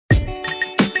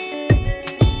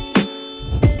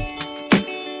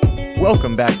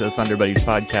Welcome back to the Thunder Buddies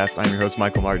podcast. I'm your host,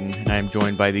 Michael Martin, and I am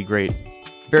joined by the great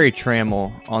Barry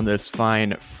Trammell on this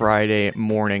fine Friday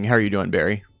morning. How are you doing,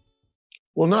 Barry?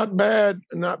 Well, not bad.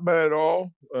 Not bad at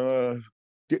all.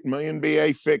 Getting my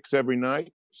NBA fix every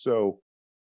night. So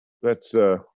that's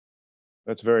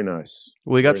very nice.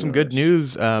 We got some good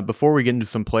news before we get into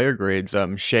some player grades.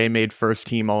 Shea made first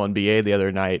team All-NBA the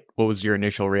other night. What was your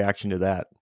initial reaction to that?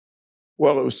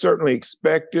 Well, it was certainly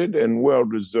expected and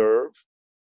well-deserved.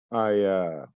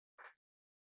 I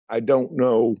don't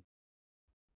know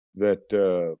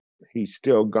that he's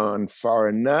still gone far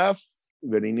enough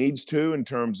that he needs to in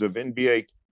terms of NBA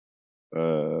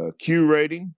Q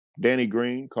rating. Danny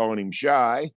Green calling him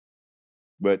shy,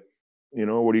 but you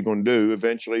know what are you going to do?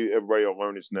 Eventually, everybody will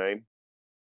learn his name.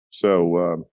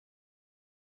 So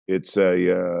it's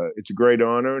a great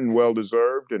honor and well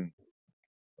deserved. And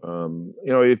you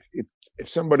know, if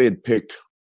somebody had picked,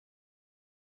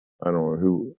 I don't know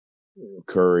who,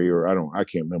 Curry or I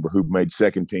can't remember who made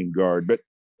second team guard, but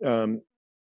you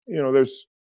know, there's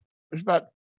about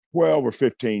 12 or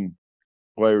 15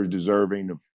 players deserving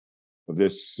of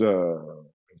this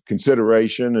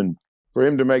consideration, and for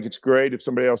him to make it's great. If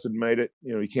somebody else had made it,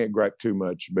 you know, you can't gripe too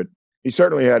much, but he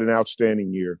certainly had an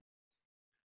outstanding year.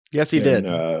 Yes, he did.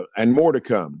 And more to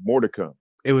come.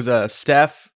 It was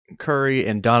Steph, Curry,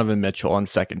 and Donovan Mitchell on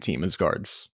second team as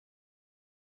guards.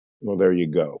 Well, there you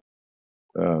go.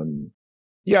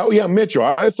 Yeah, Mitchell.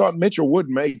 I thought Mitchell would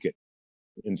make it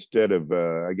instead of,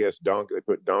 I guess, they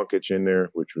put Doncic in there,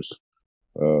 which was,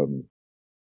 you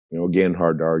know, again,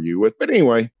 hard to argue with. But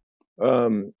anyway,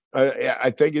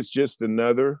 I think it's just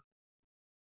another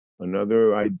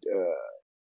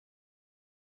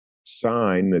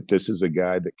sign that this is a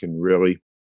guy that can really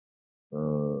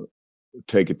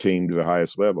take a team to the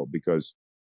highest level, because,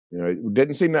 you know, it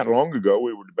didn't seem that long ago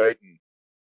we were debating,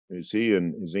 is he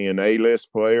an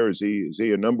A-list player? Is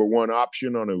he a number one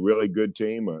option on a really good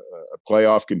team, a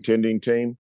playoff contending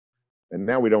team? And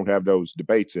now we don't have those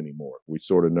debates anymore. We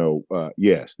sort of know,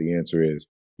 yes, the answer is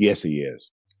yes, he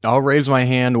is. I'll raise my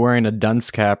hand wearing a dunce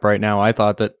cap right now. I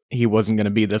thought that he wasn't going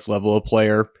to be this level of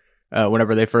player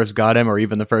whenever they first got him, or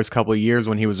even the first couple of years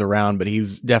when he was around, but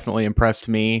he's definitely impressed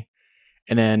me.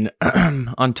 And then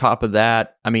on top of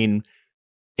that, I mean,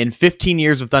 in 15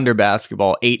 years of Thunder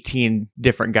basketball, 18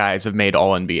 different guys have made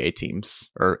All-NBA teams,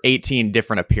 or 18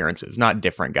 different appearances, not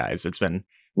different guys. It's been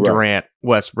Durant,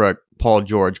 Westbrook, Paul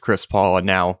George, Chris Paul, and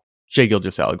now Shai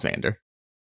Gilgeous-Alexander.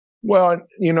 Well,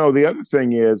 you know, the other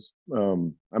thing is,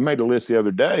 I made a list the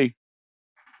other day.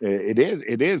 It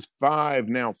is five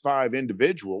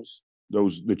individuals,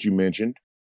 those that you mentioned,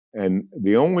 and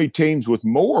the only teams with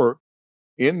more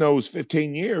in those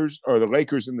 15 years are the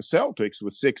Lakers and the Celtics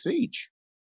with 6 each.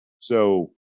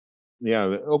 So, yeah,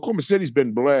 Oklahoma City's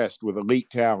been blessed with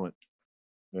elite talent,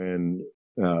 and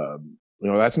you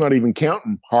know, that's not even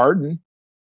counting Harden,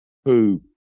 who,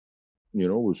 you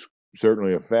know, was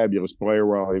certainly a fabulous player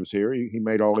while he was here. He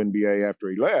made All-NBA after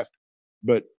he left.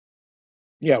 But,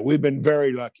 yeah, we've been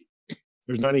very lucky.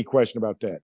 There's not any question about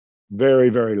that. Very,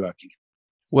 very lucky.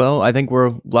 Well, I think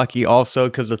we're lucky also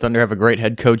because the Thunder have a great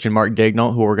head coach in Mark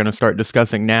Daigneault, who we're going to start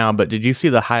discussing now. But did you see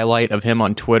the highlight of him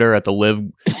on Twitter at the Live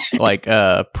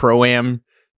Pro-Am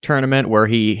tournament where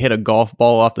he hit a golf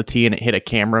ball off the tee and it hit a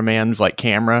cameraman's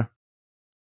camera?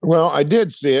 Well, I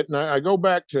did see it, and I go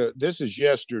back to, this is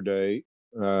yesterday.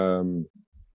 You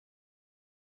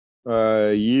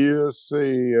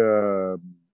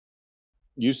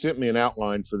sent me an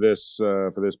outline for this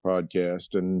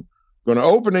podcast, and going to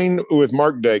opening with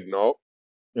Mark Daigneault,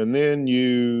 and then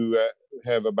you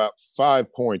have about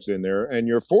 5 points in there, and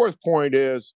your fourth point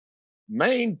is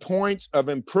main points of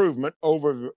improvement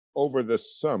over the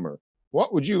summer.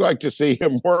 What would you like to see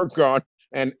him work on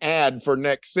and add for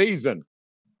next season?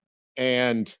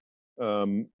 And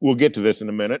we'll get to this in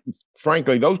a minute.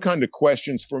 Frankly, those kind of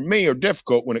questions for me are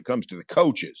difficult when it comes to the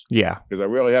coaches. Yeah. Because I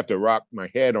really have to rock my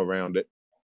head around it.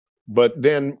 But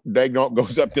then Daigneault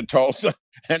goes up to Tulsa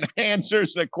and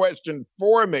answers the question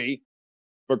for me,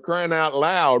 for crying out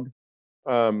loud.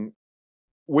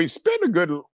 We've spent a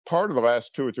good part of the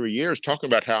last 2 or 3 years talking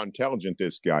about how intelligent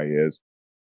this guy is.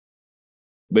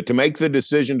 But to make the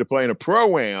decision to play in a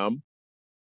pro-am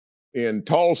in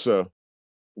Tulsa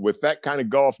with that kind of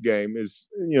golf game is,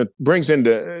 you know, brings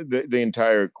into the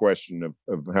entire question of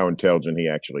how intelligent he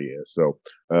actually is. So,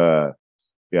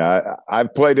 yeah,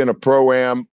 I've played in a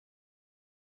pro-am,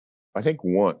 I think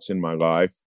once in my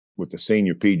life with the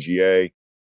senior PGA,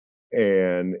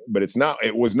 but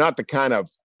it was not the kind of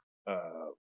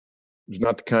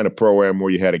pro-am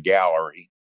where you had a gallery.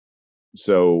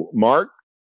 So, Mark,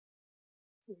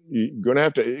 you're gonna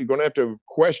have to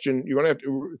question. You're gonna have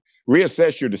to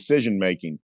reassess your decision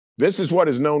making. This is what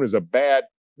is known as a bad.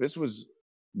 This was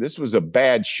a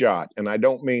bad shot, and I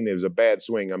don't mean it was a bad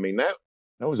swing. I mean that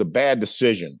was a bad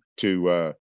decision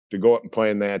to go up and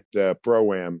play in that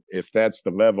pro-am if that's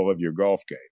the level of your golf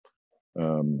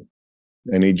game.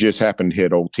 And he just happened to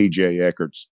hit old T.J.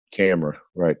 Eckert's camera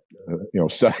right,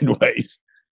 sideways.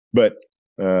 But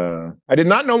I did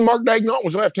not know Mark Daigneault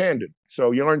was left-handed,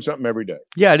 so you learn something every day.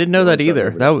 Yeah, I didn't know that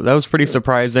either. That was pretty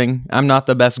surprising. I'm not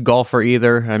the best golfer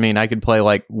either. I mean, I could play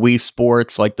like Wii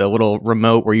Sports, like the little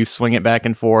remote where you swing it back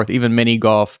and forth. Even mini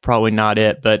golf, probably not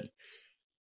it. But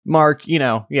Mark,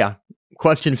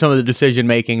 questioned some of the decision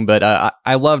making. But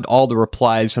I loved all the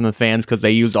replies from the fans because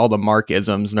they used all the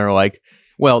Mark-isms, and they're like,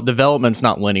 "Well, development's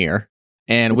not linear,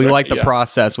 and we like the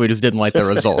process. We just didn't like the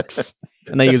results."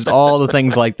 And they used all the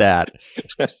things like that.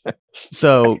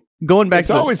 So going back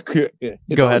to always cool.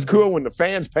 It's always cool when the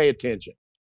fans pay attention.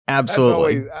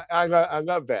 Absolutely. I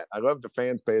love that. I love the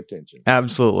fans pay attention.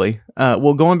 Absolutely.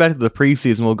 Well, going back to the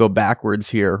preseason, we'll go backwards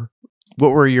here.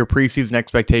 What were your preseason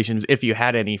expectations, if you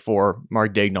had any, for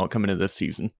Mark Daigneault coming into this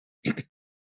season?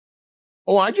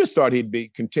 I just thought he'd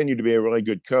continue to be a really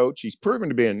good coach. He's proven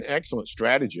to be an excellent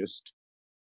strategist.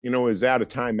 His out of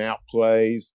timeout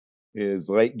plays, his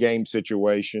late game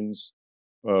situations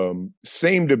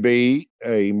seem to be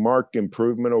a marked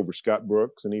improvement over Scott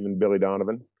Brooks and even Billy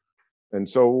Donovan. And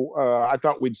so I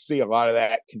thought we'd see a lot of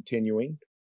that continuing.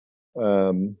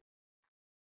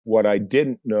 What I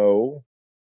didn't know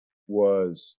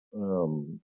was,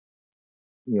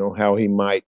 how he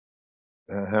might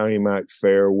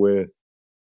fare with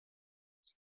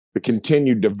the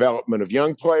continued development of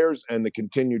young players and the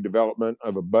continued development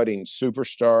of a budding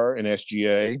superstar in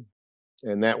SGA.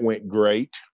 And that went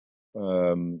great.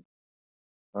 I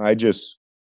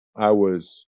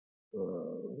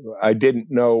didn't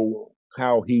know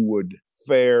how he would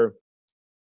fare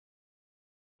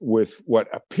with what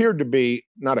appeared to be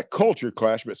not a culture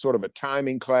clash, but sort of a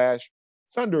timing clash.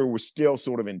 Thunder was still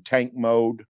sort of in tank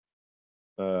mode.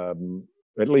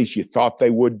 At least you thought they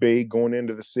would be going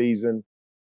into the season,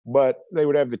 but they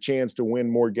would have the chance to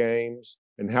win more games.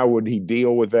 And how would he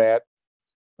deal with that?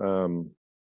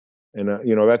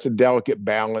 That's a delicate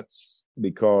balance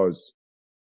because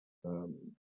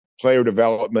player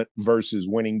development versus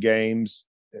winning games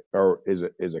is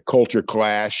a culture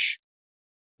clash,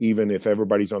 even if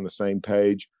everybody's on the same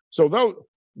page. So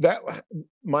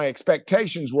my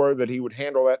expectations were that he would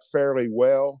handle that fairly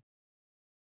well.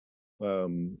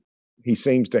 He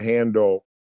seems to handle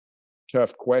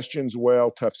tough questions well,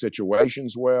 tough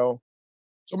situations well.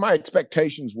 So my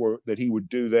expectations were that he would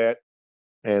do that.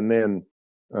 And then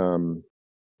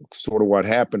sort of what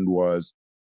happened was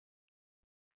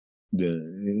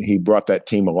he brought that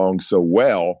team along so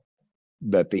well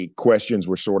that the questions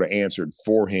were sort of answered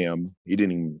for him. He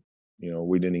didn't even,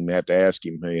 we didn't even have to ask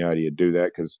him, "Hey, how do you do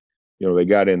that?" Because they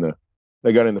got in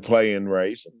the play-in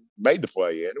race and made the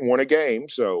play-in and won a game.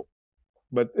 So,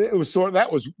 but it was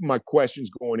that was my questions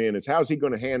going in: is how's he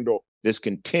going to handle this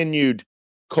continued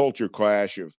culture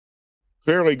clash of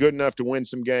clearly good enough to win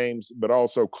some games, but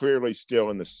also clearly still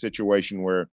in the situation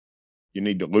where you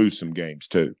need to lose some games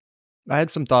too. I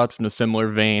had some thoughts in a similar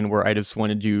vein where I just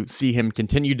wanted to see him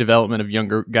continue development of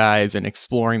younger guys and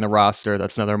exploring the roster.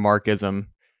 That's another Markism.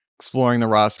 Exploring the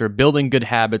roster, building good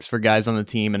habits for guys on the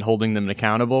team and holding them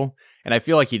accountable. And I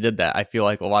feel like he did that. I feel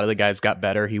like a lot of the guys got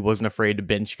better. He wasn't afraid to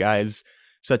bench guys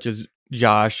such as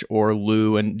Josh or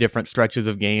Lou in different stretches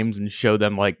of games and show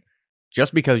them, like,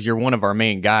 just because you're one of our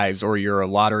main guys or you're a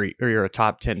lottery or you're a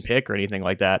top 10 pick or anything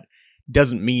like that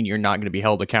doesn't mean you're not going to be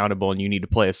held accountable and you need to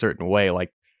play a certain way,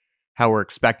 like how we're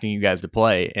expecting you guys to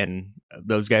play. And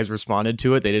those guys responded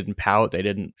to it. They didn't pout. They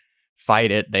didn't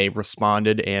fight it. They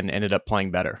responded and ended up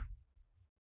playing better.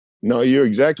 No, you're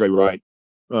exactly right.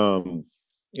 And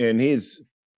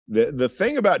the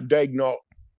thing about Daigneault,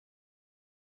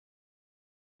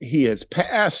 he has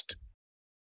passed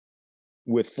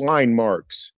with flying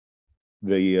marks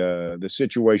the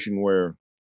situation where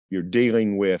you're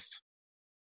dealing with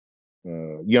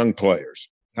young players,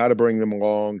 how to bring them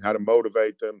along, how to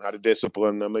motivate them, how to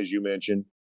discipline them, as you mentioned,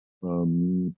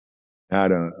 how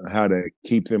to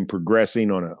keep them progressing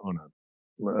on an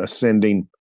ascending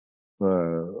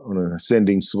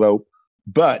slope.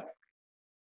 But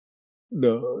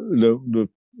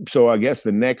so I guess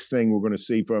the next thing we're going to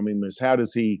see from him is how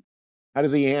does he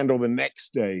handle the next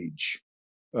stage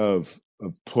of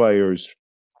players'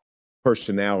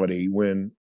 personality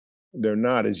when they're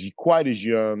not quite as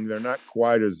young, they're not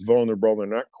quite as vulnerable, they're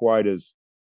not quite as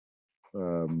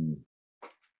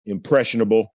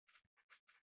impressionable.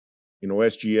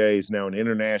 SGA is now an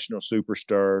international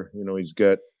superstar.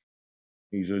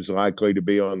 He's as likely to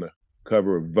be on the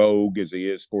cover of Vogue as he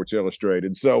is Sports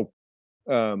Illustrated. So,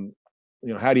 how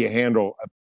do you handle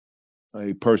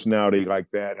a personality like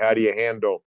that? How do you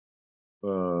handle,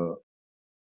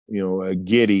 a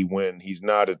Giddy when he's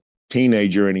not a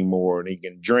teenager anymore and he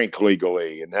can drink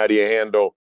legally? And how do you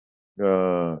handle,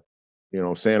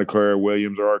 Santa Clara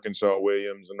Williams or Arkansas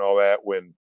Williams and all that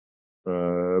when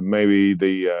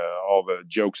maybe all the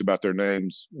jokes about their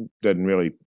names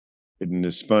isn't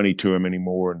as funny to him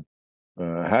anymore?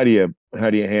 And how do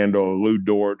you handle Lou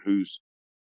Dort, who's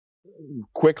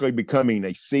quickly becoming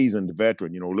a seasoned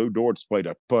veteran? Lou Dort's played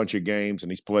a bunch of games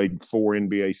and he's played 4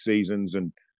 NBA seasons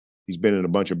and he's been in a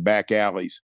bunch of back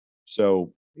alleys.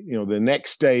 So, the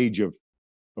next stage of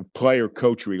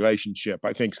player-coach relationship,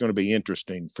 I think, is going to be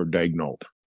interesting for Daigneault.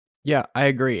 Yeah, I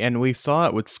agree. And we saw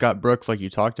it with Scott Brooks, like you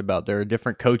talked about. There are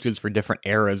different coaches for different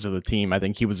eras of the team. I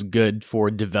think he was good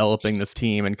for developing this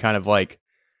team and kind of like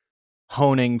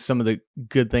honing some of the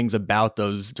good things about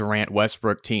those Durant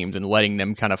Westbrook teams and letting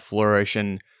them kind of flourish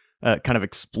and kind of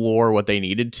explore what they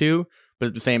needed to. But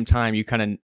at the same time, you kind of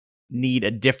need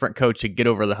a different coach to get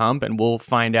over the hump. And we'll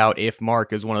find out if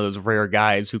Mark is one of those rare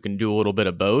guys who can do a little bit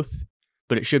of both.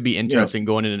 But it should be interesting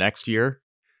going into next year.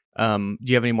 Do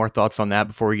you have any more thoughts on that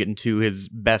before we get into his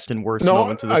best and worst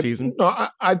moments of the season? No,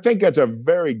 I think that's a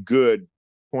very good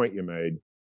point you made.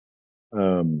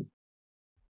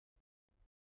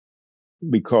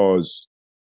 Because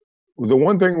the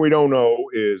one thing we don't know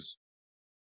is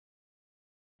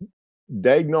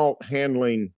Daigneault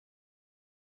handling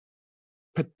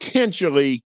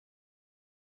potentially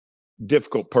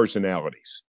difficult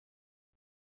personalities.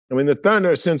 I mean, the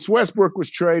Thunder, since Westbrook was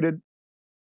traded,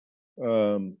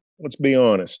 let's be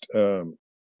honest, the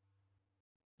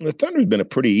Thunder's been a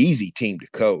pretty easy team to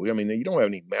coach. I mean, you don't have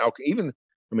any Malcolm.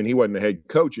 He wasn't the head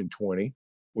coach in 20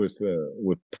 with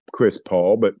Chris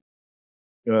Paul, but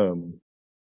in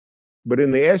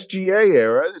the SGA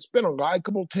era, it's been a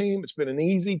likable team. It's been an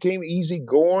easy team, easy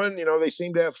going. They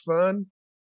seem to have fun.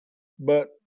 But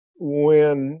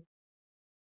when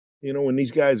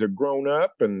these guys are grown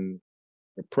up and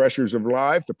the pressures of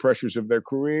life, the pressures of their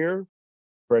career,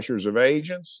 pressures of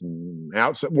agents and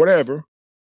outside, whatever,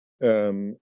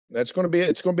 it's going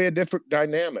to be a different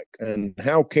dynamic. And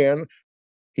how can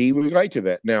he relate to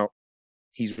that? Now,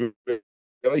 he's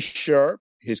really sharp.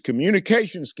 His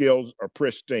communication skills are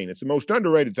pristine. It's the most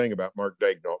underrated thing about Mark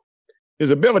Daigneault.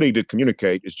 His ability to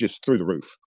communicate is just through the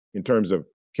roof in terms of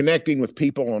connecting with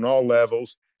people on all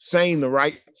levels, saying the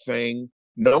right thing,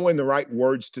 knowing the right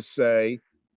words to say,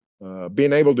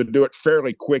 being able to do it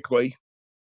fairly quickly.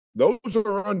 Those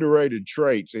are underrated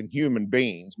traits in human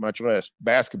beings, much less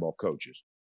basketball coaches.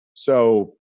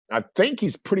 So I think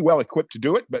he's pretty well equipped to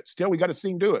do it, but still we got to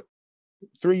see him do it.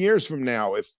 3 years from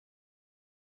now,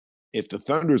 if the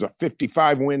Thunder is a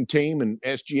 55-win team and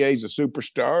SGA is a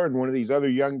superstar and one of these other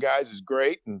young guys is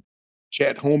great and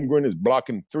Chet Holmgren is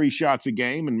blocking 3 shots a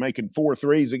game and making 4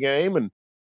 threes a game and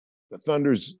the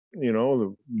Thunder's,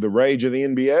 the rage of the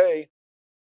NBA,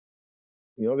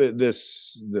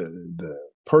 the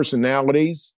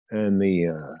personalities and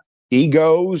the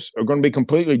egos are going to be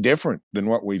completely different than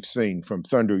what we've seen from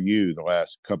Thunder U the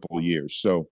last couple of years.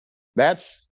 So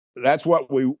that's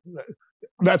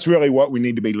really what we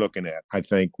need to be looking at, I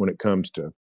think, when it comes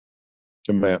to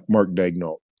Mark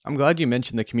Daigneault. I'm glad you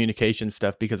mentioned the communication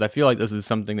stuff because I feel like this is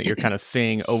something that you're kind of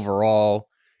seeing overall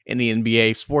in the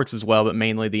NBA sports as well, but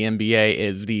mainly the NBA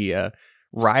is the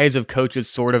rise of coaches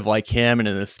sort of like him and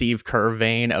in the Steve Kerr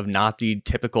vein of not the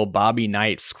typical Bobby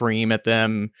Knight scream at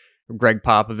them, Greg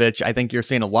Popovich. I think you're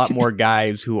seeing a lot more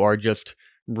guys who are just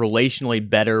relationally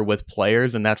better with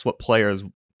players, and that's what players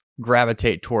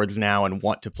gravitate towards now and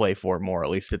want to play for more, at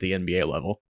least at the NBA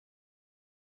level.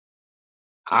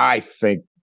 I think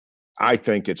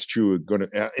it's true.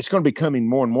 It's going to be becoming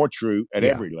more and more true at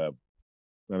every level.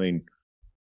 I mean,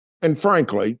 and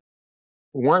frankly,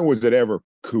 why was it ever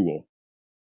cool?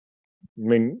 I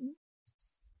mean,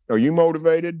 are you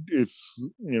motivated if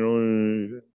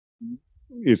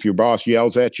your boss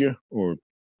yells at you or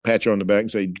pat you on the back and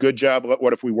say, "Good job.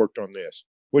 What if we worked on this?"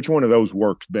 Which one of those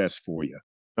works best for you?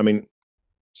 I mean,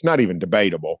 it's not even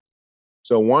debatable.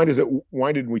 So why did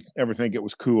we ever think it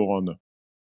was cool on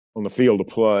the field of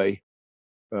play?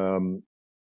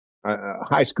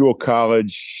 High school,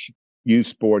 college, youth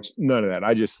sports, none of that.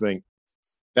 I just think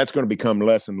that's going to become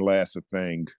less and less a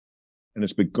thing. And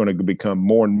it's going to become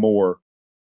more and more,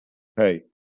 hey,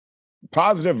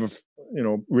 positive,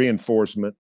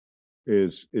 reinforcement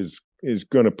is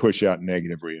going to push out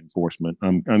negative reinforcement.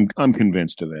 I'm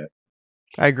convinced of that.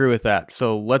 I agree with that.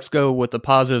 So let's go with the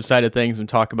positive side of things and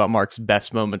talk about Mark's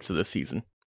best moments of the season.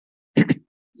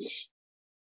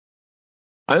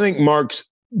 I think Mark's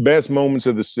best moments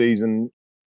of the season,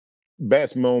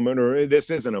 best moment, or this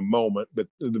isn't a moment, but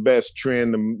the best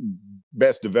trend, the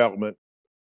best development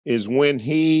is when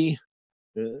he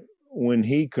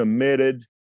committed,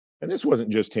 and this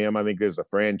wasn't just him. I think there's a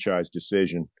franchise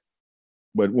decision,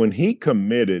 but when he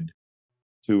committed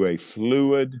to a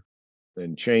fluid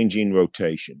and changing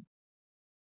rotation.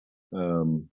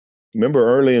 Remember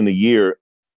early in the year,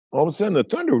 all of a sudden the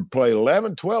Thunder would play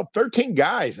 11, 12, 13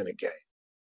 guys in a game.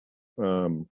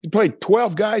 He played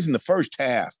 12 guys in the first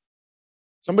half.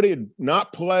 Somebody would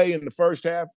not play in the first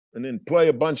half and then play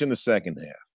a bunch in the second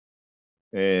half.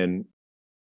 And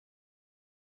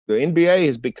the NBA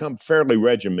has become fairly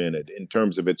regimented in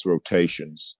terms of its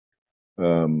rotations.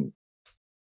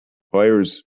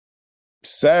 Players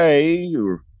say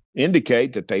or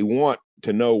indicate that they want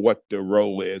to know what their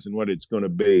role is and what it's going to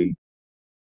be.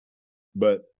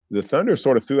 But the Thunder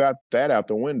sort of threw that out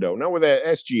the window. Now with that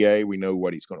SGA, we know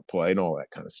what he's going to play and all that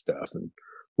kind of stuff. And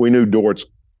we knew Dort's,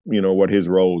 what his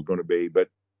role was going to be. But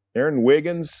Aaron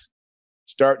Wiggins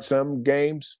start some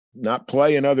games, not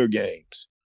play in other games.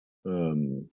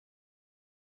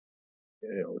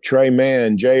 Trey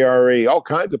Mann, JRE, all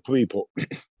kinds of people.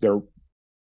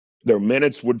 Their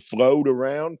minutes would float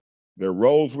around, their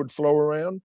roles would flow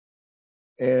around,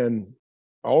 and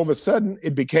all of a sudden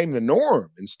it became the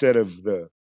norm instead of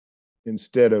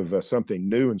something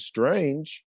new and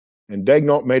strange. And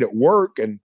Daigneault made it work,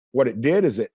 and what it did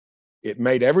is it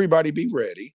made everybody be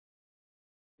ready.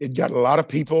 It got a lot of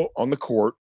people on the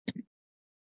court.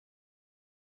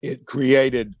 It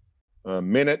created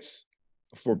minutes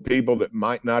for people that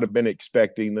might not have been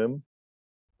expecting them.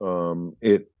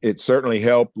 It certainly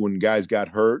helped when guys got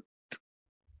hurt.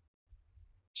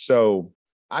 So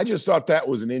I just thought that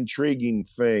was an intriguing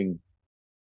thing.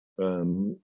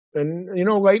 And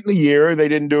late in the year they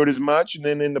didn't do it as much, and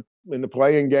then in the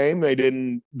playing game they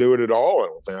didn't do it at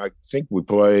all. I think we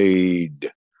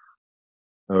played.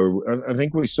 I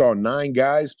think we saw 9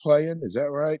 guys playing. Is that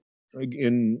right?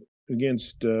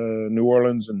 Against New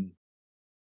Orleans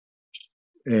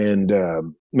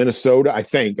and Minnesota, I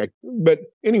think. But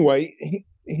anyway,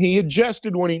 he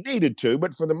adjusted when he needed to.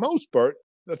 But for the most part,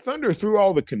 the Thunder threw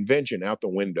all the convention out the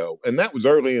window, and that was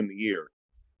early in the year.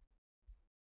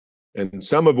 And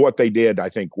some of what they did, I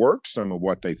think, worked. Some of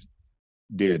what they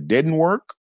did didn't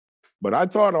work. But I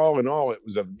thought all in all, it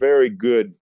was a very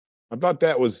good – I thought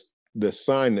that was the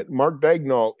sign that Mark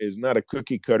Daigneault is not a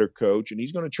cookie-cutter coach, and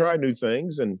he's going to try new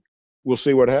things, and we'll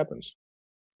see what happens.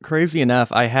 Crazy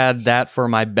enough, I had that for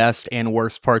my best and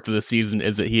worst parts of the season,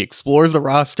 is that he explores the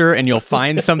roster and you'll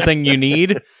find something you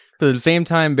need. But at the same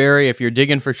time, Barry, if you're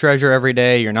digging for treasure every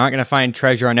day, you're not going to find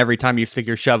treasure on every time you stick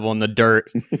your shovel in the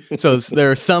dirt. So there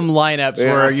are some lineups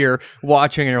where you're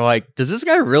watching and you're like, does this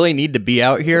guy really need to be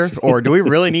out here? Or do we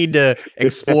really need to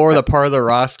explore the part of the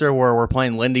roster where we're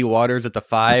playing Lindy Waters at the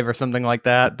 5 or something like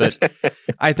that? But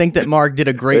I think that Mark did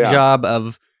a great job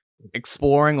of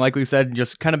exploring, like we said,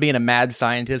 just kind of being a mad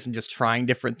scientist and just trying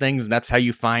different things. And that's how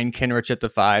you find Kenrich at the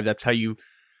 5. That's how you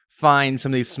find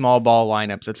some of these small ball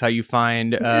lineups. That's how you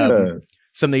find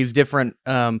some of these different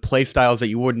play styles that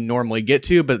you wouldn't normally get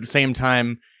to. But at the same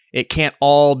time, it can't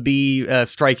all be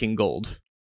striking gold.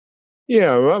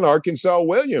 Yeah, well, Arkansas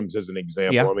Williams is an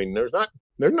example. Yeah. I mean, there's not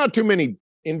too many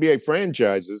NBA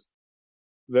franchises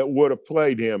that would have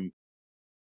played him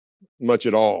much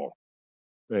at all,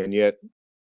 and yet,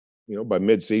 by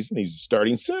midseason, he's a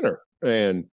starting center.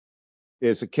 And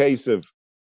it's a case of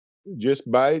just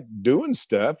by doing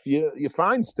stuff, you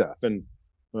find stuff. And,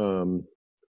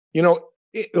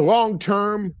 long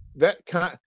term, that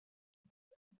kind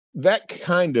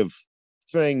of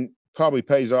thing probably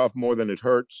pays off more than it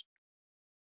hurts.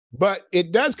 But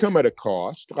it does come at a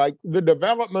cost. Like the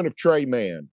development of Trey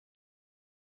Mann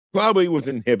probably was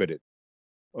inhibited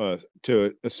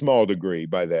to a small degree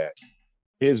by that.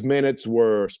 His minutes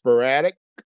were sporadic,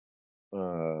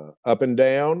 up and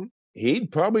down.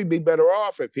 He'd probably be better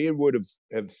off if he would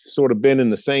have sort of been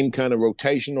in the same kind of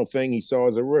rotational thing he saw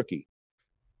as a rookie.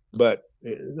 But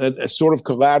a sort of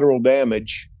collateral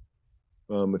damage.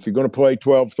 If you're going to play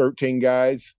 12, 13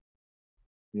 guys,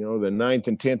 the 9th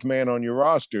and 10th man on your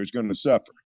roster is going to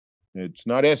suffer. It's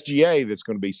not SGA that's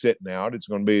going to be sitting out. It's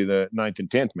going to be the 9th and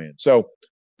 10th man. So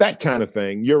that kind of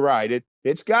thing, you're right.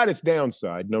 It's got its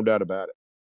downside, no doubt about it.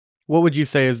 What would you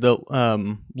say is the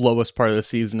lowest part of the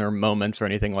season or moments or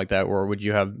anything like that? Or would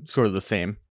you have sort of the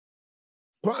same?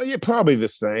 Probably the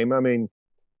same. I mean,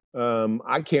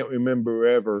 I can't remember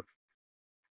ever,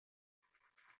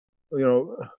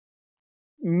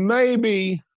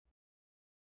 maybe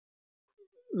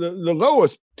the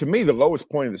lowest, to me, the lowest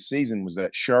point of the season was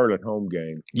that Charlotte home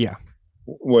game. Yeah.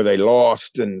 Where they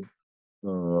lost and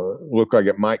looked like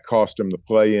it might cost them the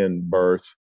play-in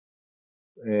berth.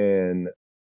 And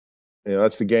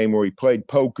that's the game where he played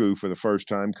Poku for the first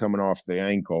time, coming off the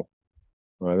ankle.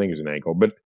 Well, I think it was an ankle,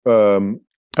 but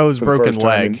his broken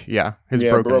leg. His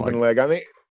broken leg. I think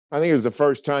it was the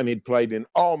first time he'd played in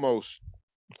almost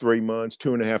 3 months,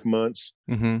 2.5 months.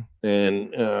 Mm-hmm.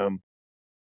 And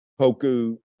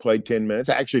Poku played 10 minutes.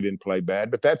 Actually didn't play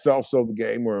bad, but that's also the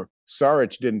game where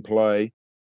Saric didn't play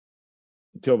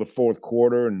until the fourth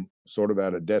quarter, and sort of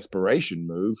out of desperation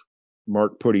move,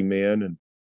 Mark put him in, and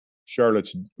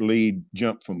Charlotte's lead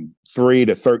jumped from 3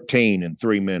 to 13 in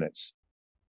 3 minutes.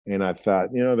 And I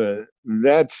thought, the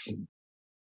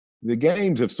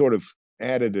games have sort of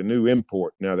added a new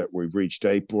import now that we've reached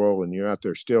April, and you're out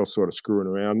there still sort of screwing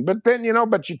around. But then,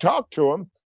 but you talk to him.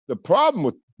 The problem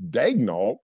with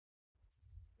Daigneault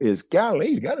is, golly,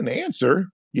 he's got an answer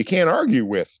you can't argue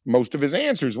with most of his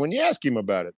answers when you ask him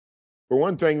about it. For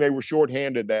one thing, they were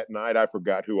shorthanded that night. I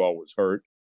forgot who all was hurt,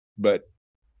 but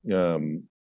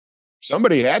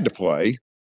somebody had to play.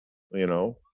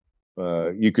 You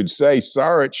could say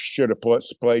Saric should have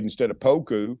played instead of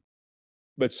Poku,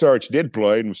 but Saric did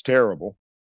play and was terrible.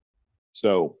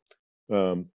 So,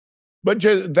 but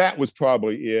just, that was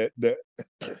probably it.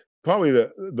 Probably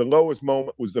the lowest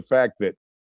moment was the fact that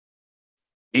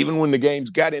even when the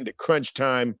games got into crunch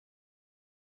time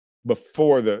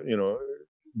before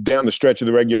down the stretch of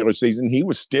the regular season, he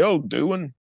was still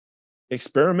doing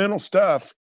experimental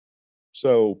stuff.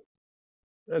 So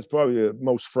that's probably the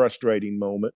most frustrating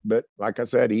moment. But like I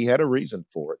said, he had a reason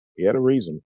for it. He had a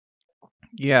reason.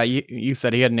 Yeah, you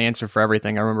said he had an answer for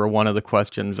everything. I remember one of the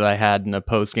questions I had in a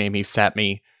post game he sat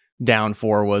me down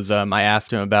for was I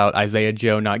asked him about Isaiah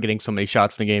Joe not getting so many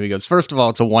shots in the game. He goes, first of all,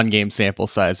 it's a 1-game sample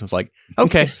size. I was like,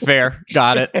 okay, fair,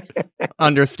 got it,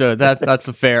 understood. That's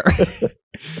a fair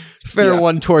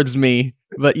one towards me.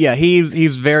 But yeah,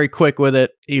 he's very quick with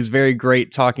it. He's very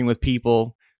great talking with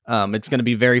people. It's going to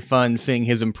be very fun seeing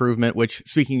his improvement. Which,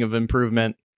 speaking of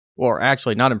improvement, or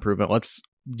actually not improvement, let's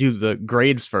do the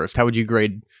grades first. How would you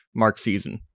grade Mark's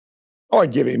season? Oh,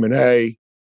 I'd give him an A.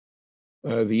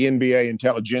 The NBA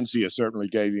intelligentsia certainly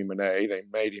gave him an A. They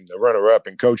made him the runner-up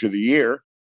and coach of the year.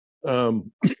 About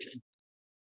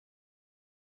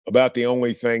the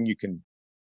only thing you can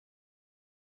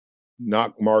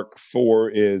knock Mark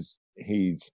for is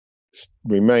he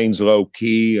remains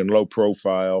low-key and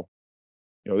low-profile.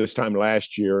 This time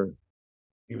last year,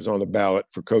 he was on the ballot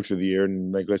for coach of the year,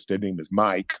 and they listed him as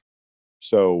Mike.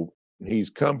 So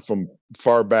he's come from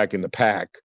far back in the pack.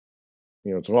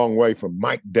 It's a long way from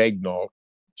Mike Daigneault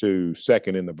to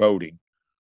second in the voting.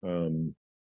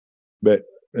 But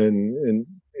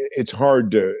it's hard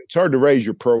to raise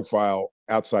your profile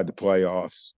outside the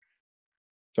playoffs.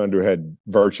 Thunder had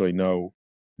virtually no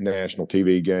national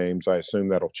TV games. I assume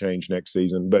that'll change next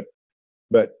season. But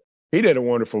he did a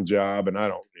wonderful job, and I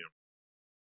don't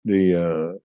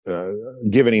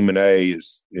giving him an A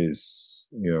is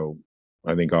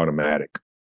I think automatic.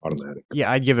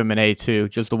 Yeah, I'd give him an A too.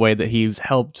 Just the way that he's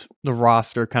helped the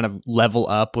roster kind of level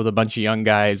up with a bunch of young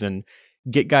guys and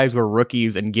get guys who are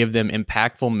rookies and give them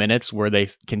impactful minutes where they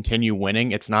continue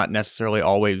winning. It's not necessarily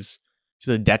always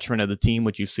to the detriment of the team,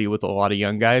 which you see with a lot of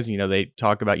young guys. They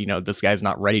talk about, this guy's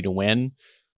not ready to win.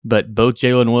 But both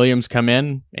Jalen Williams come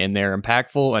in and they're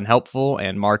impactful and helpful,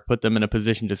 and Mark put them in a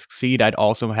position to succeed. I'd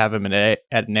also have him at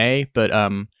an A. But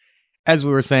as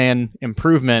we were saying,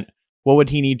 improvement. What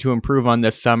would he need to improve on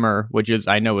this summer, which is,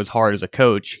 I know, is hard as a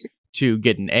coach, to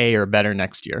get an A or better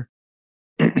next year?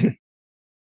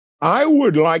 I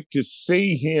would like to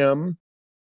see him.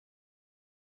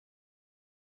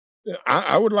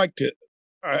 I would like to.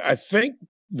 I think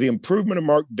the improvement of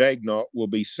Mark Daigneault will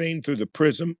be seen through the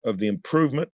prism of the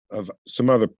improvement of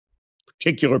some other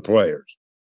particular players.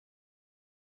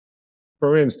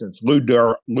 For instance, Lou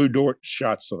Dort's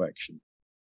shot selection.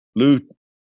 Lou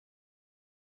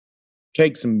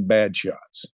takes some bad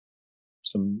shots,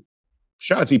 some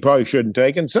shots he probably shouldn't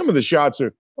take, and some of the shots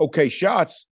are okay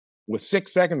shots with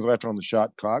 6 seconds left on the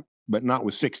shot clock, but not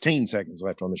with 16 seconds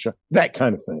left on the shot. That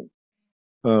kind of thing.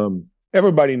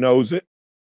 Everybody knows it.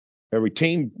 Every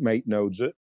teammate knows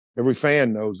it. Every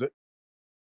fan knows it.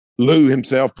 Lou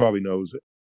himself probably knows it.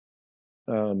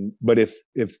 But if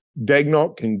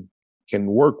Daigneault can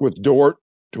work with Dort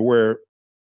to where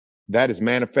that is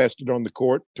manifested on the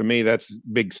court, to me, that's a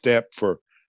big step for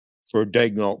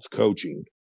Daigneault's coaching.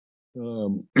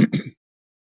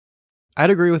 I'd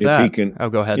agree with that.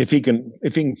 Go ahead. If he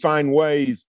can find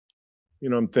ways,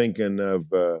 I'm thinking of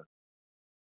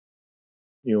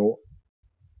you know,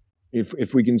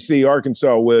 if we can see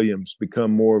Arkansas Williams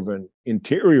become more of an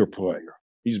interior player,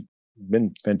 he's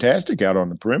been fantastic out on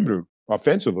the perimeter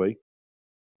offensively,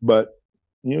 but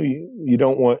you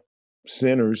don't want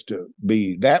centers to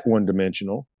be that one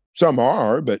dimensional. Some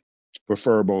are, but it's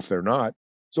preferable if they're not.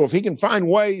 So if he can find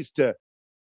ways to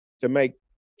make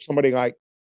somebody like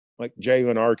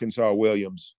Jalen Arkansas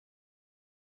Williams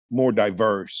more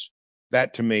diverse,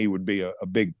 that to me would be a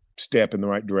big step in the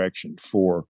right direction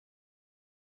for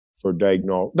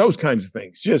Daigneault. Those kinds of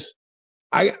things. Just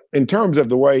in terms of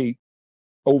the way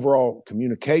overall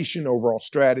communication, overall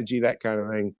strategy, that kind of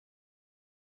thing.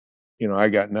 I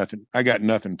got nothing. I got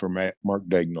nothing for Mark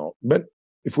Daigneault. But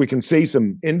if we can see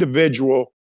some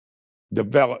individual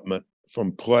development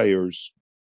from players,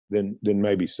 then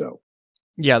maybe so.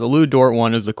 Yeah, the Lou Dort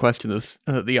one is the question of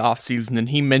the offseason, and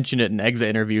he mentioned it in exit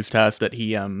interviews to us that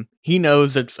he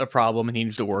knows it's a problem and he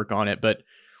needs to work on it. But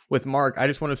with Mark, I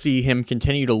just want to see him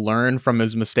continue to learn from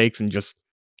his mistakes and just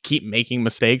keep making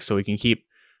mistakes so he can keep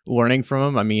learning from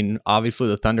them. I mean, obviously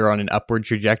the Thunder are on an upward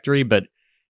trajectory, but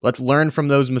let's learn from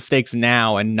those mistakes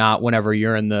now and not whenever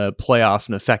you're in the playoffs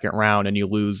in the second round and you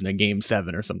lose in a game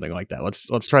 7 or something like that.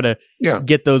 Let's try to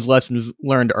get those lessons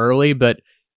learned early, but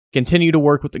continue to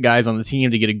work with the guys on the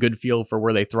team to get a good feel for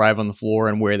where they thrive on the floor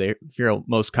and where they feel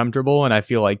most comfortable. And I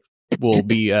feel like we'll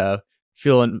be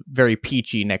feeling very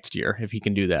peachy next year if he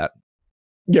can do that.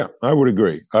 Yeah, I would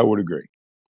agree.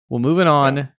 Well, moving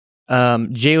on. Yeah.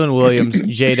 Jalen Williams,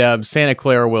 J-Dub, Santa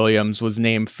Clara Williams was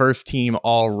named first team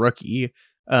all-rookie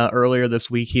earlier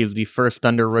this week. He is the first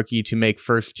Thunder rookie to make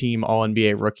first team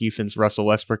all-NBA rookie since Russell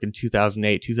Westbrook in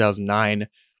 2008, 2009.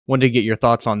 Wanted to get your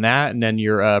thoughts on that and then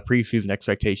your preseason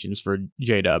expectations for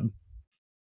J-Dub.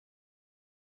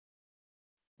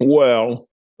 Well,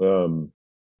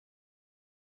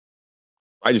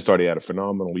 I just thought he had a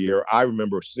phenomenal year. I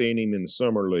remember seeing him in the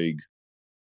summer league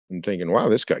and thinking, wow,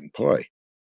 this guy can play.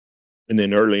 And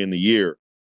then early in the year,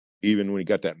 even when he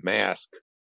got that mask,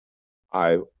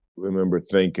 I remember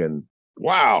thinking,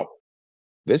 wow,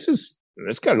 this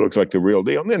guy looks like the real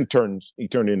deal. And then he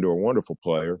turned into a wonderful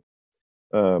player.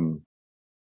 The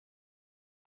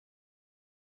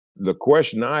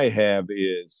question I have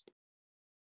is,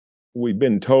 we've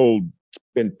been told,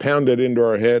 been pounded into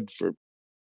our head for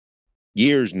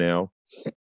years now,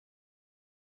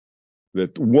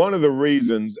 that one of the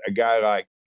reasons a guy like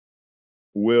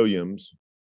Williams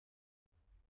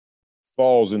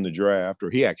falls in the draft, or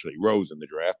he actually rose in the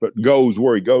draft, but goes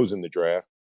where he goes in the draft,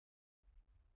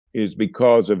 is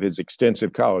because of his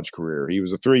extensive college career. He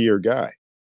was a 3-year guy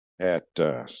at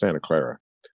Santa Clara.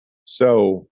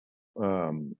 So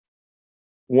one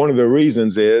of the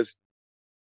reasons is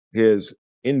his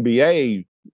NBA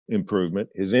improvement,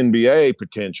 his NBA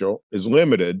potential is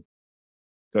limited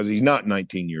because he's not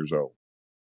 19 years old.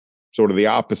 Sort of the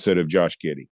opposite of Josh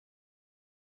Giddey.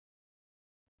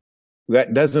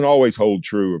 That doesn't always hold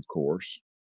true, of course.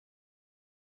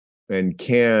 And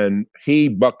can he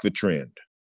buck the trend?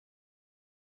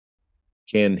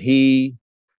 Can he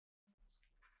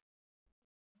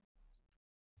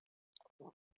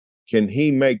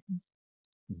make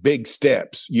big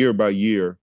steps year by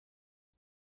year?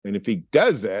 And if he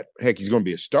does that, heck, he's going to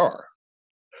be a star.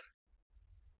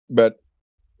 But,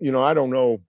 I don't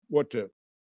know what to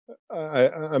 –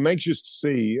 I'm anxious to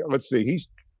see. Let's see. He's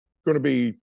going to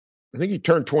be – I think he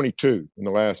turned 22 in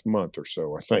the last month or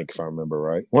so, I think, if I remember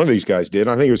right. One of these guys did.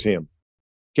 I think it was him.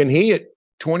 Can he, at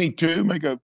 22, make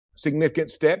a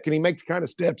significant step? Can he make the kind of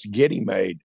steps Giddey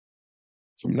made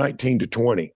from 19 to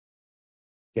 20?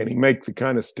 Can he make the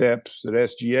kind of steps that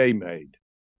SGA made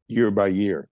year by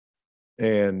year?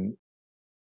 And,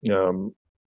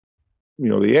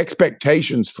 the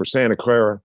expectations for Santa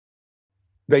Clara,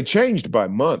 they changed by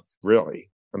month,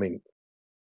 really. I mean,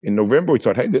 in November, we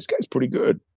thought, hey, this guy's pretty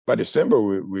good. By December,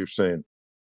 we were saying,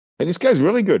 hey, this guy's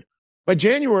really good. By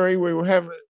January, we were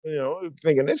having,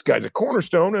 thinking this guy's a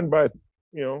cornerstone. And by,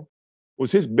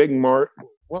 was his big mark.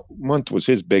 What month was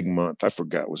his big month? I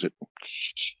forgot. Was it?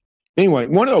 Anyway,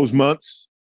 one of those months,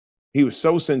 he was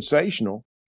so sensational.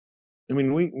 I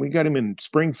mean, we got him in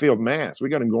Springfield, Mass. We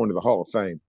got him going to the Hall of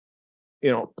Fame.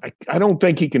 I don't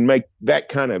think he can make that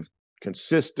kind of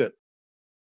consistent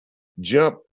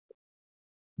jump.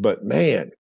 But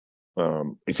man,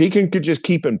 if he could just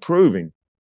keep improving,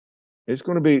 it's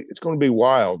going to be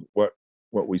wild what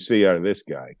we see out of this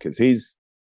guy, because he's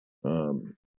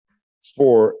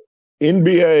for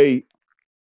NBA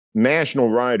national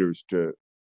writers to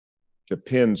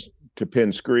pin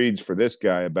screeds for this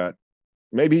guy about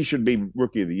maybe he should be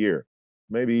rookie of the year,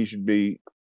 maybe he should be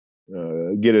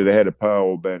get it ahead of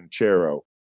Paolo Banchero.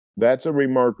 That's a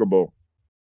remarkable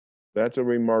That's a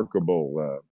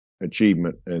remarkable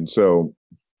achievement, and so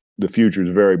the future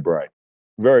is very bright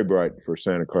for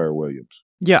Santa Clara Williams.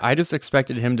 Yeah, I just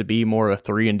expected him to be more a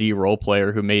 3-and-D role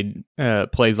player who made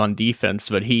plays on defense,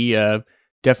 but he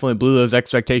definitely blew those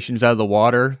expectations out of the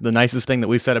water. The nicest thing that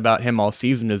we've said about him all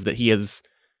season is that he has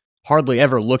hardly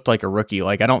ever looked like a rookie.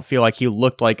 Like, I don't feel like he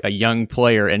looked like a young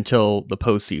player until the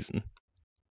postseason.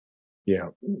 Yeah.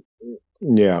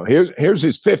 Yeah. Here's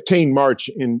his 15 March.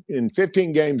 In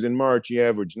 15 games in March, he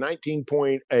averaged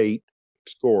 19.8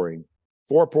 scoring,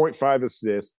 4.5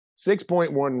 assists,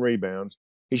 6.1 rebounds.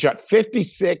 He shot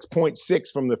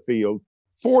 56.6 from the field,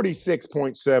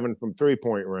 46.7 from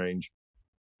three-point range,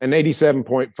 and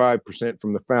 87.5%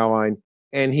 from the foul line.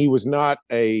 And he was not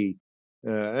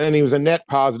and he was a net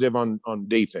positive on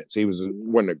defense.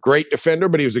 Wasn't a great defender,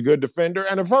 but he was a good defender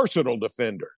and a versatile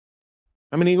defender.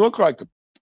 I mean, he looked like a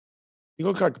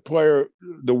player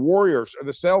the Warriors or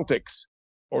the Celtics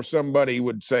or somebody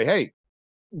would say, "Hey,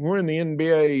 we're in the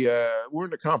NBA, we're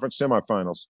in the conference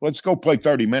semifinals. Let's go play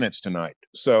 30 minutes tonight."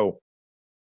 So,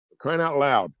 crying out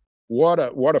loud, what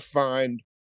a find,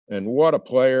 and what a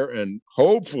player, and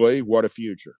hopefully what a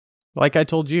future. Like I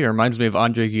told you, it reminds me of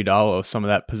Andre Iguodala, some of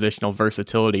that positional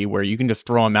versatility where you can just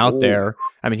throw him out there.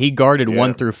 I mean, he guarded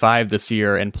 1 through 5 this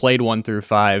year and played 1 through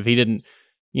 5. He didn't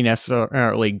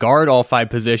necessarily guard all 5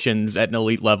 positions at an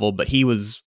elite level, but he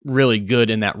was really good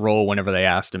in that role whenever they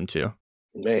asked him to.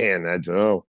 Man,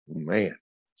 man.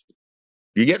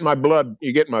 You get my blood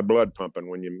pumping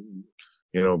when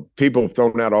people have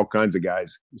thrown out all kinds of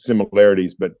guys,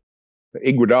 similarities, but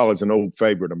Iguodala is an old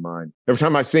favorite of mine. Every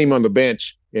time I see him on the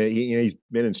bench, he's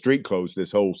been in street clothes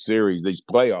this whole series, these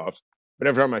playoffs. But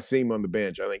every time I see him on the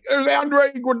bench, I think, there's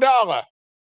Andre Iguodala.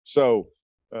 So,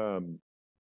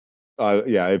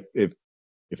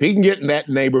 if he can get in that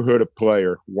neighborhood of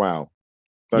player, wow,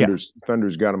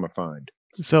 Thunder's got him a find.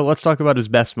 So let's talk about his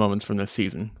best moments from this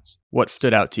season. What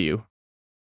stood out to you?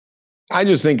 I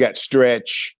just think that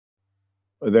stretch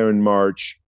there in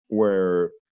March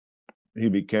where he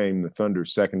became the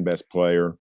Thunder's second best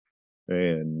player,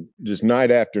 and just night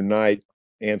after night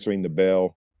answering the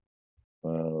bell,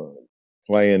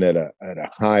 playing at a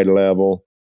high level,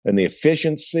 and the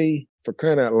efficiency, for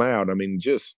crying out loud. I mean,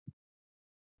 just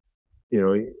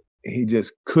he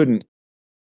just couldn't.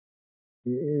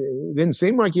 It didn't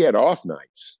seem like he had off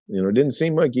nights. It didn't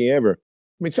seem like he ever.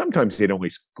 I mean, sometimes he'd only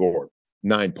score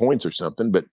 9 points or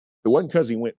something, but it wasn't because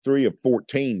he went 3 of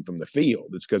 14 from the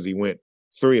field. It's because he went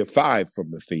 3 of 5 from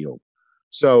the field.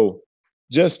 So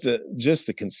just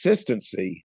the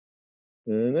consistency,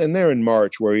 and there in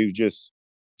March where he was just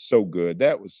so good.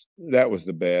 That was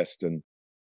the best, and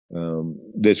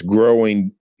this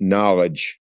growing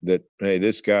knowledge that, hey,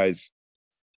 this guy's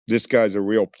a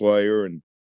real player, and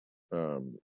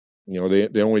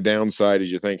the only downside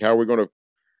is you think, how's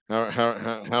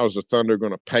the Thunder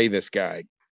going to pay this guy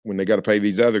when they got to pay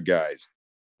these other guys?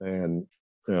 And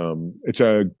it's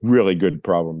a really good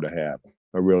problem to have.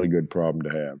 Definitely a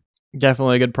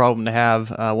good problem to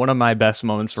have. One of my best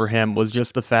moments for him was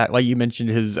just the fact, like you mentioned,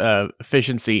 his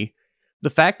efficiency. The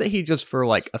fact that he just, for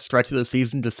like a stretch of the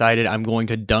season, decided, I'm going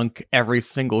to dunk every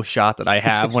single shot that I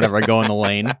have whenever I go in the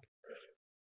lane.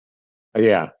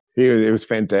 Yeah, it was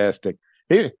fantastic.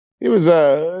 He led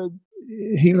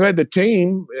the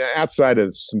team outside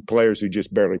of some players who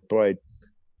just barely played.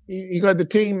 He led the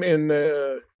team in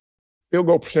field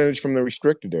goal percentage from the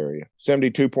restricted area,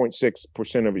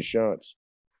 72.6% of his shots.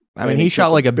 I mean, he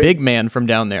shot like a big man from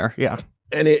down there. Yeah.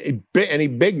 And a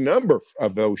big number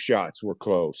of those shots were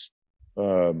close.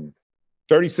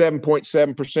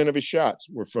 37.7% of his shots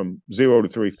were from 0 to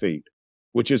 3 feet,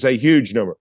 which is a huge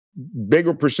number.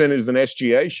 Bigger percentage than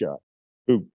SGA shot,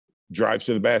 who drives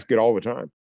to the basket all the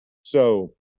time.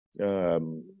 So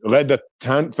led the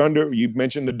Thunder. You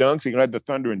mentioned the dunks. He led the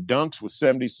Thunder in dunks with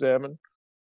 77.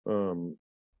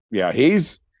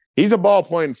 He's a ball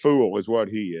playing fool, is what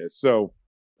he is. So,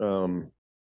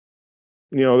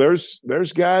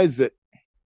 there's guys that,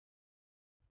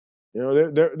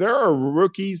 there are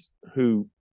rookies who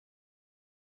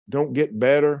don't get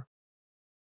better.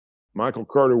 Michael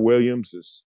Carter-Williams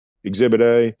is Exhibit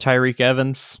A. Tyreke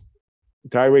Evans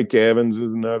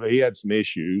is another. He had some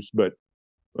issues, but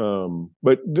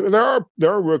there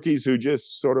are rookies who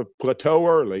just sort of plateau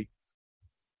early,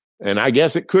 and I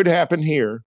guess it could happen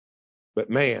here. But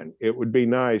man, it would be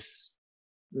nice.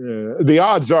 The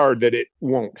odds are that it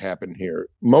won't happen here.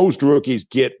 Most rookies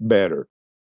get better.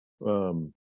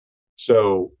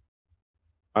 So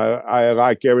I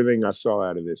like everything I saw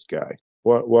out of this guy.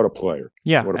 What a player.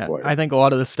 Yeah, what a player. I think a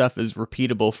lot of this stuff is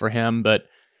repeatable for him, but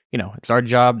it's our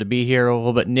job to be here a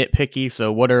little bit nitpicky.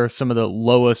 So what are some of the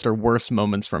lowest or worst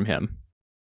moments from him?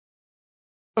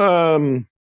 I'm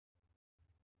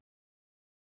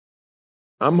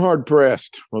hard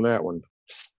pressed on that one.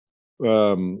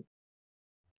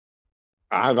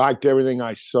 I liked everything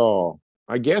I saw.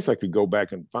 I guess I could go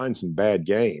back and find some bad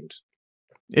games.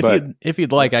 If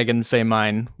you'd like, I can say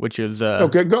mine, which is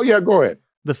okay. Go ahead.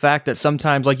 The fact that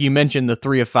sometimes, like you mentioned, the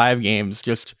 3 of 5 games,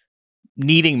 just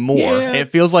needing more. Yeah. It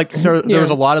feels like there was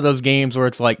a lot of those games where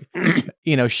it's like,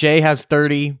 Shea has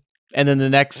 30, and then the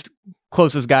next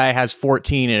closest guy has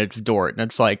 14, and it's Dort, and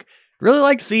it's like, really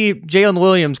like to see Jalen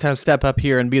Williams kind of step up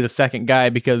here and be the second guy,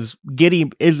 because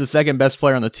Giddey is the second best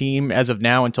player on the team as of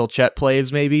now until Chet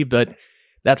plays maybe, but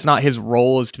that's not his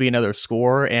role, is to be another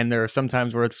scorer. And there are some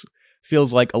times where it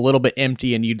feels like a little bit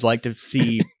empty, and you'd like to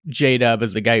see J-Dub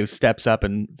as the guy who steps up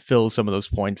and fills some of those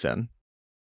points in.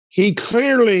 He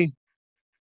clearly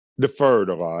deferred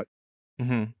a lot.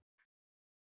 Mm-hmm.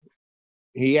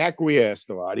 He acquiesced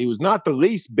a lot. He was not the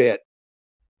least bit.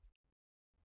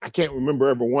 I can't remember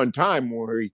ever one time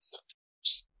where he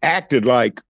acted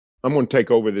like, I'm going to take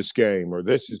over this game, or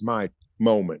this is my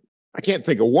moment. I can't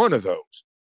think of one of those.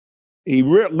 He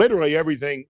literally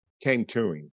everything came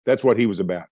to him. That's what he was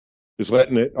about, just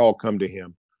letting it all come to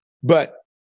him. But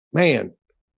man,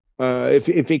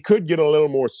 if he could get a little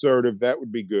more assertive, that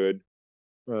would be good.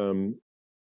 In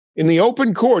the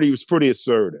open court, he was pretty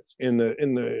assertive.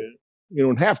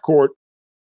 In half court,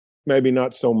 maybe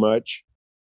not so much.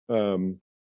 But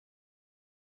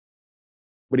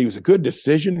he was a good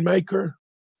decision maker.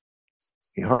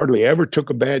 He hardly ever took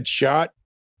a bad shot.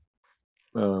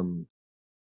 What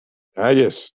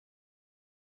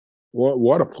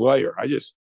a player.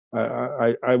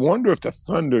 I wonder if the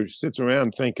Thunder sits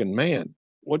around thinking, man,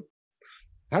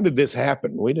 how did this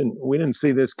happen? We didn't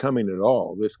see this coming at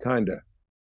all. This kind of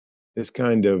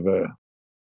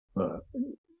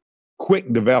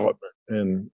quick development.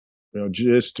 And,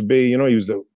 just to be, he was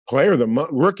the player of the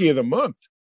month, rookie of the month.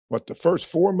 The first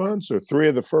 4 months, or 3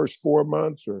 of the first 4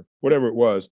 months, or whatever it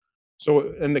was.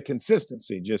 So, and the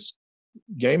consistency, just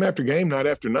game after game, night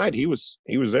after night, he was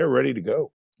there ready to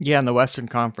go. Yeah, in the Western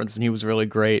Conference, and he was really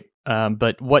great.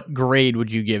 But what grade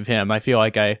would you give him? I feel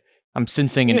like I'm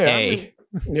sensing an A.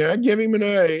 I'd give him an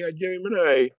A.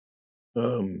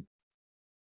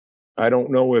 I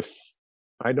don't know if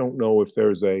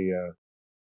there's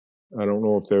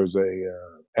a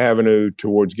avenue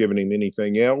towards giving him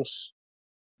anything else.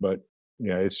 But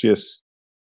yeah, it's just,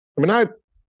 I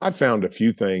found a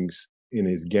few things in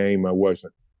his game I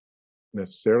wasn't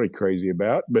necessarily crazy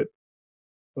about, but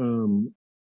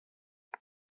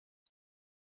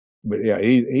yeah,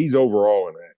 he's overall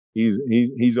in that.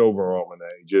 He's overall in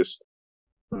that.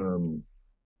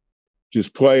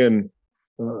 Just playing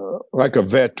like a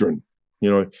veteran.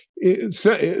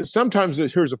 Sometimes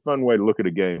here's a fun way to look at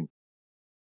a game.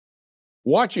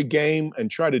 Watch a game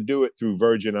and try to do it through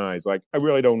virgin eyes. Like, I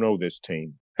really don't know this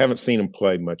team. Haven't seen them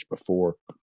play much before.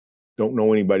 Don't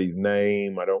know anybody's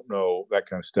name. I don't know that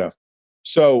kind of stuff.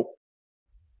 So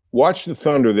watch the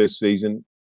Thunder this season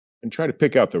and try to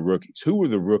pick out the rookies. Who were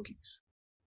the rookies?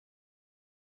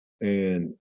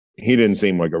 And he didn't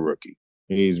seem like a rookie.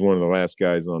 He's one of the last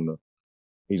guys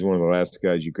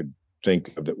you could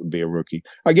think of that would be a rookie.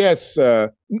 I guess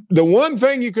the one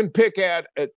thing you can pick at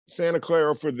Santa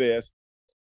Clara for this,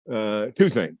 2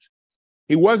 things.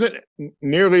 He wasn't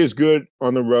nearly as good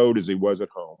on the road as he was at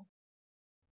home.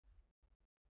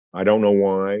 I don't know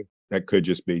why. That could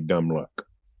just be dumb luck.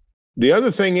 The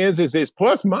other thing is his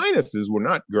plus minuses were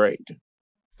not great. In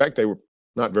fact, they were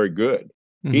not very good.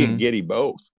 Mm-hmm. He and Giddey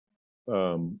both.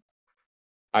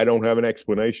 I don't have an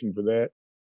explanation for that,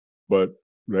 but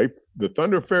the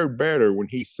Thunder fared better when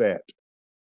he sat.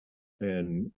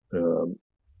 And I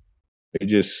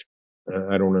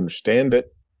don't understand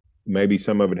it. Maybe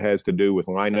some of it has to do with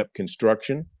lineup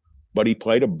construction, but he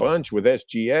played a bunch with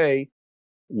SGA,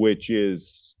 which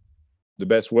is the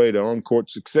best way to on-court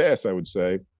success, I would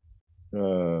say.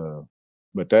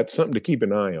 But that's something to keep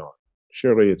an eye on.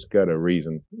 Surely it's got a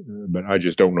reason, but I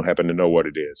just don't happen to know what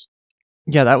it is.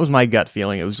 Yeah, that was my gut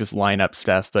feeling. It was just lineup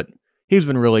stuff, but he's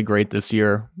been really great this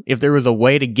year. If there was a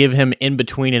way to give him in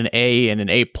between an A and an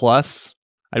A+,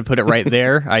 I'd put it right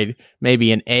there.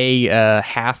 Maybe an A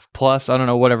half plus. I don't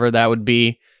know, whatever that would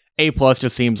be. A+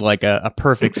 just seems like a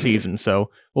perfect season, so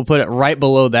we'll put it right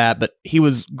below that. But he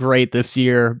was great this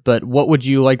year. But what would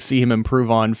you like to see him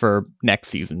improve on for next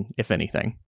season, if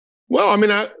anything? Well,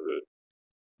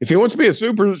 if he wants to be a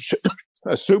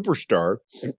superstar,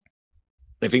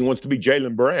 if he wants to be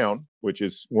Jaylen Brown, which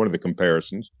is one of the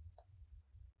comparisons,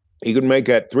 he could make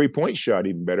that 3-point shot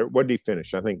even better. What did he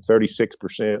finish? I think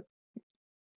 36%,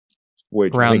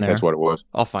 which Around I think there. that's what it was.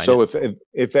 I'll find so it.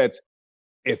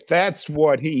 if that's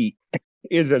what he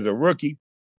is as a rookie,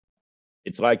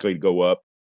 it's likely to go up.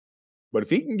 But if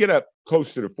he can get up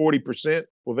close to the 40%,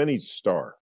 well, then he's a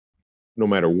star, no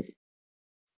matter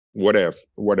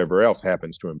whatever else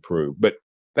happens to improve. But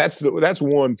that's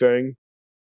one thing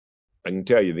I can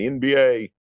tell you. The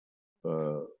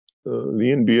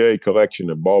NBA collection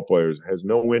of ball players has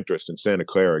no interest in Santa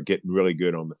Clara getting really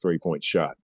good on the 3-point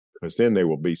shot, because then they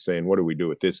will be saying, what do we do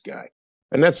with this guy?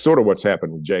 And that's sort of what's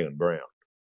happened with Jalen Brown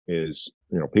is,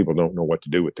 people don't know what to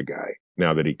do with the guy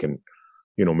now that he can,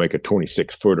 make a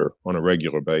 26-footer on a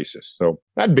regular basis. So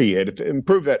that'd be it.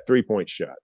 Improve that 3-point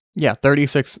shot. Yeah,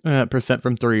 36%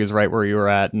 from three is right where you were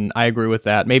at, and I agree with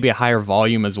that. Maybe a higher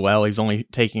volume as well. He's only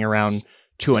taking around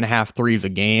 2.5 threes a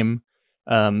game.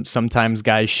 Sometimes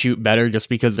guys shoot better just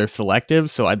because they're selective,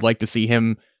 so I'd like to see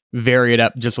him vary it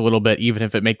up just a little bit, even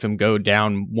if it makes him go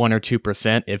down 1 or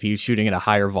 2% if he's shooting at a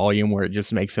higher volume where it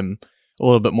just makes him a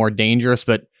little bit more dangerous.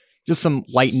 But just some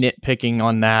light nitpicking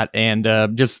on that, and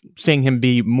just seeing him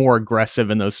be more aggressive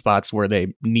in those spots where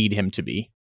they need him to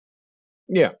be.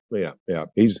 Yeah.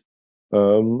 He's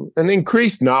an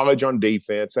increased knowledge on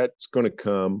defense. That's going to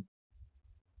come.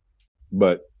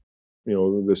 But,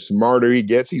 the smarter he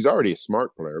gets, he's already a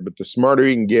smart player, but the smarter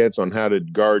he gets on how to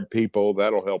guard people,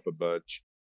 that'll help a bunch.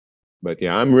 But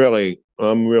yeah, I'm really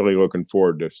looking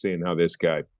forward to seeing how this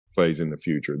guy plays in the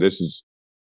future. This is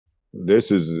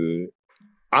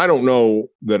I don't know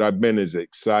that I've been as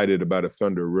excited about a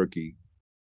Thunder rookie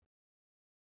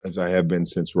as I have been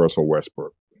since Russell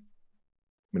Westbrook. I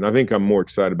mean, I think I'm more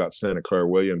excited about Santa Clara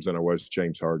Williams than I was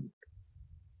James Harden.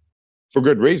 For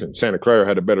good reason. Santa Clara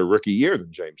had a better rookie year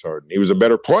than James Harden. He was a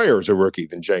better player as a rookie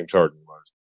than James Harden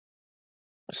was.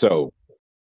 So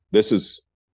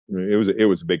it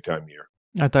was a big time year.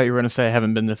 I thought you were going to say I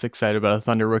haven't been this excited about a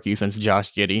Thunder rookie since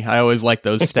Josh Giddey. I always like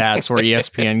those stats where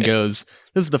ESPN goes,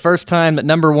 this is the first time that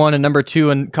number 1 and number 2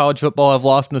 in college football have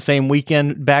lost in the same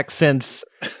weekend back since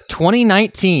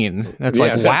 2019. That's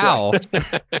wow.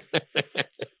 Right.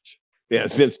 Yeah,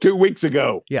 since 2 weeks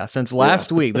ago. Yeah, since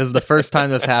last week. This is the first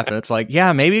time this happened. It's like,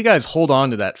 yeah, maybe you guys hold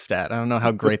on to that stat. I don't know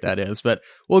how great that is, but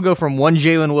we'll go from one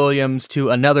Jalen Williams to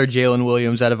another Jalen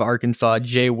Williams out of Arkansas,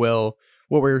 Jay Will.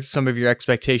 What were some of your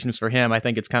expectations for him? I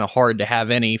think it's kind of hard to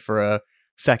have any for a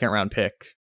second-round pick.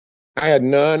 I had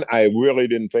none. I really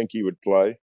didn't think he would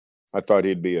play. I thought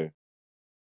he'd be a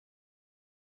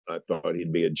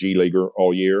G leaguer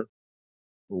all year,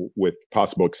 with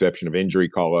possible exception of injury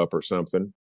call-up or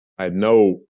something. I had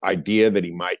no idea that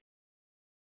he might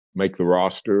make the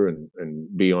roster and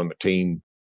be on the team,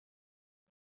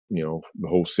 the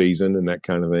whole season and that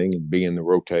kind of thing, and be in the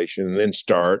rotation and then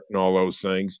start and all those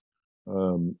things.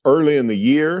 Early in the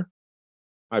year,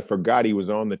 I forgot he was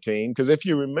on the team, because if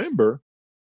you remember,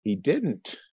 he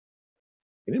didn't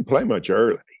play much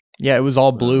early. Yeah, it was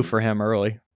all blue for him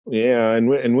early. Yeah,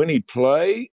 and when he'd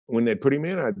play, when they put him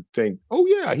in, I'd think, oh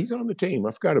yeah, he's on the team.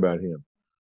 I forgot about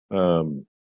him.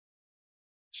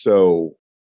 So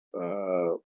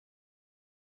that,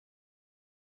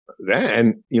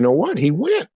 and you know what? He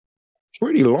went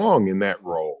pretty long in that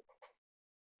role.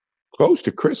 Close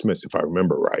to Christmas, if I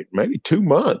remember right, maybe 2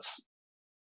 months.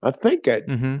 I think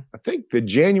the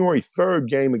January 3rd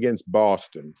game against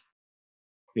Boston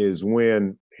is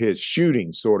when his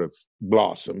shooting sort of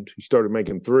blossomed. He started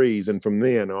making threes, and from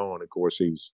then on, of course,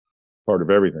 he was part of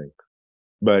everything.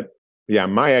 But yeah,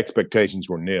 my expectations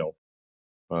were nil.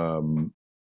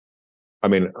 I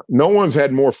mean, no one's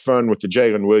had more fun with the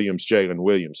Jalen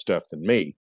Williams stuff than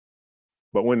me.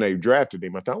 But when they drafted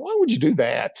him, I thought, why would you do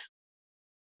that?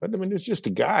 But I mean, it's just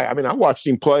a guy. I mean, I watched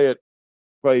him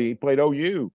he played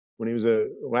OU when he was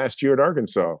last year at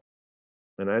Arkansas.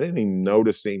 And I didn't even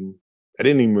notice him. I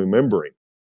didn't even remember him,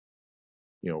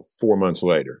 4 months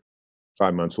later,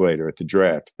 5 months later at the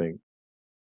draft. I think,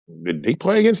 did he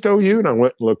play against OU? And I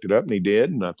went and looked it up, and he did.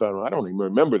 And I thought, well, I don't even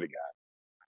remember the guy.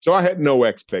 So I had no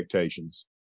expectations.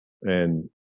 And,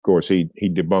 of course, he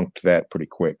debunked that pretty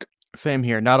quick. Same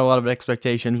here. Not a lot of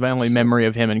expectations. My only memory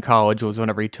of him in college was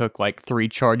whenever he took like 3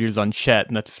 charges on Chet,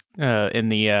 and that's in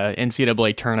the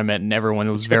NCAA tournament, and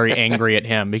everyone was very angry at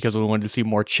him because we wanted to see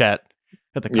more Chet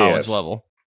at the college level.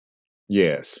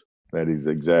 Yes, that is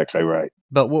exactly right.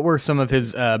 But what were some of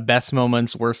his best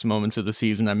moments, worst moments of the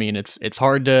season? I mean, it's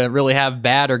hard to really have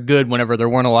bad or good whenever there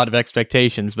weren't a lot of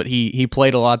expectations, but he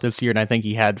played a lot this year, and I think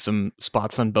he had some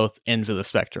spots on both ends of the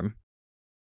spectrum.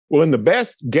 Well, in the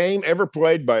best game ever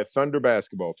played by a Thunder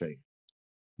basketball team,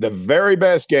 the very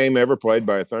best game ever played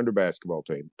by a Thunder basketball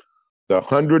team, the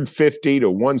 150 to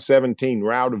 117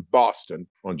 route of Boston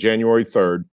on January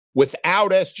 3rd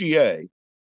without SGA,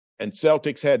 and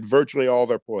Celtics had virtually all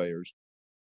their players.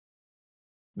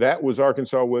 That was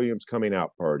Arkansas Williams' coming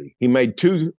out party. He made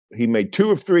two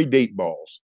of three deep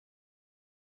balls.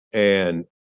 And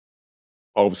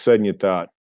all of a sudden you thought,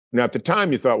 now at the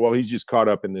time you thought, well, he's just caught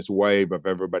up in this wave of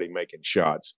everybody making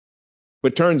shots.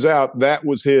 But turns out that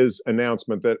was his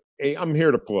announcement that, hey, I'm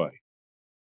here to play.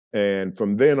 And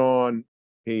from then on,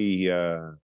 he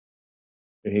was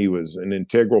an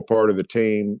integral part of the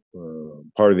team,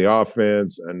 part of the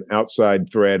offense, an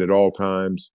outside threat at all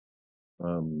times.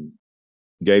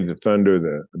 Gave the Thunder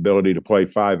the ability to play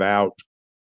 5 out.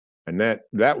 And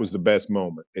that was the best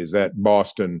moment, is that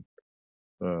Boston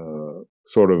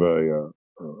sort of a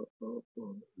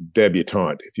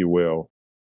debutante, if you will,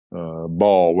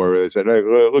 ball where they said, hey,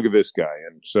 look at this guy.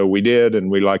 And so we did,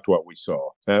 and we liked what we saw.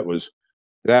 I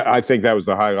think that was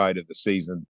the highlight of the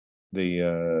season,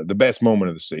 the best moment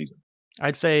of the season.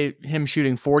 I'd say him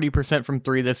shooting 40% from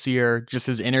 3 this year, just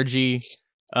his energy,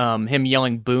 him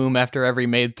yelling boom after every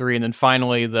made 3, and then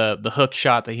finally the hook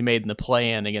shot that he made in the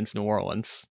play-in against New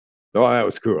Orleans. Oh, that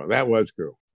was cool. That was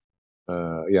cool.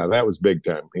 Yeah, that was big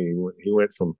time. He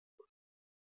went from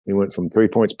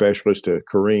 3-point specialist to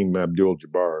Kareem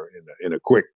Abdul-Jabbar in a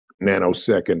quick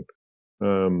nanosecond.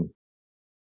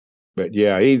 But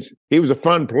yeah, he was a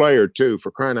fun player too,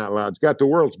 for crying out loud. He's got the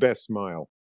world's best smile.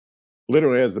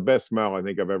 Literally has the best smile I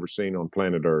think I've ever seen on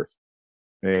planet Earth.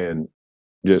 And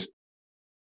just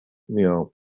a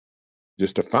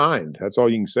find. That's all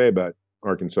you can say about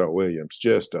Arkansas Williams.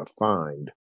 Just a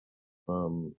find.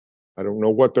 I don't know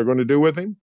what they're going to do with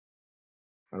him.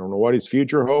 I don't know what his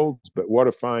future holds, but what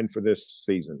a find for this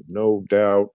season. No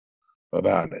doubt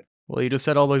about it. Well, you just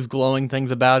said all those glowing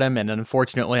things about him, and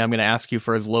unfortunately, I'm going to ask you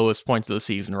for his lowest points of the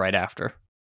season right after.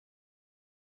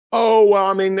 Oh, well,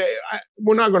 I mean,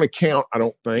 we're not going to count, I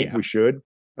don't think. Yeah. We should.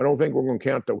 I don't think we're going to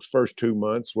count those first 2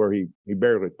 months where he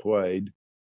barely played.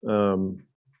 He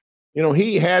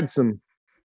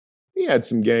had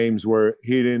some games where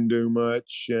he didn't do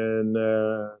much, and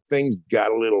things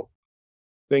got a little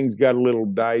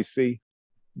dicey.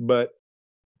 But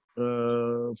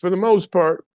for the most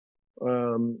part,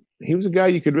 he was a guy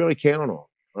you could really count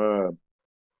on.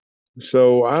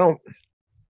 So I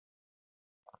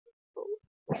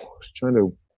was trying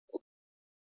to.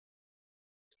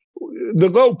 The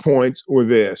low points were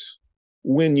this: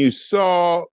 when you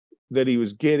saw that he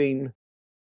was getting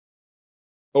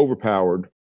overpowered,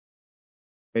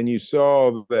 and you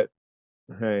saw that,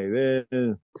 hey,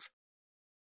 then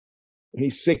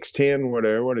he's 6'10",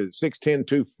 whatever. What is it? 6'10",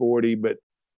 240, but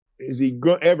is he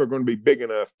ever going to be big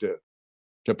enough to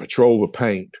patrol the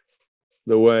paint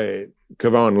the way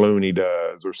Kevon Looney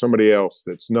does, or somebody else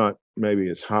that's not maybe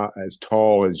as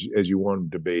tall as you want him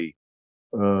to be?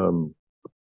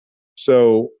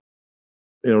 So,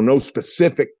 no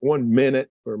specific 1 minute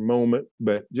or moment,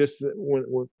 but just when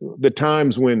the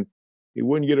times when he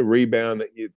wouldn't get a rebound that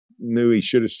you knew he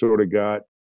should have sort of got,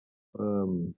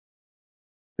 and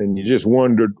you just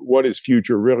wondered what his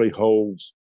future really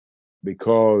holds,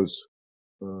 because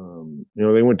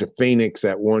they went to Phoenix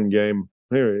that one game.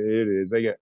 Here it is. They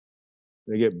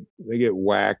get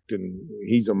whacked, and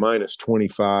he's a minus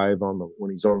 25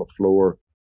 when he's on the floor.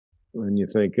 And you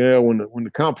think, when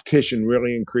the competition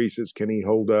really increases, can he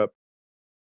hold up?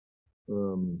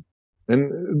 And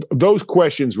those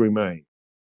questions remain.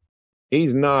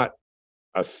 He's not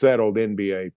a settled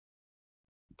NBA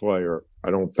player,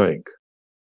 I don't think.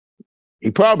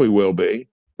 He probably will be.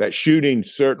 That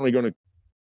shooting's certainly going to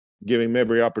give him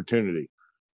every opportunity.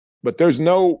 But there's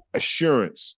no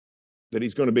assurance that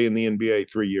he's going to be in the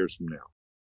NBA 3 years from now.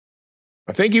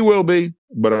 I think he will be,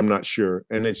 but I'm not sure.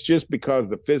 And it's just because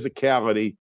the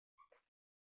physicality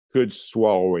could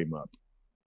swallow him up.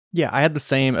 Yeah, I had the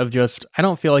same of just, I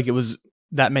don't feel like it was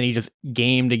that many just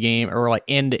game to game or like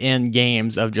end to end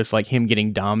games of just like him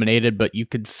getting dominated, but you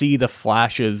could see the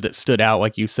flashes that stood out.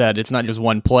 Like you said, it's not just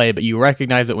one play, but you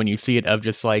recognize it when you see it, of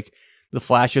just like the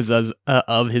flashes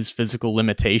of his physical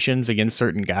limitations against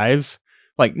certain guys.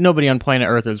 Like nobody on planet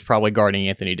Earth is probably guarding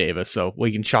Anthony Davis, so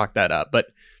we can chalk that up. But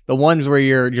the ones where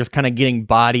you're just kind of getting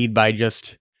bodied by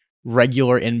just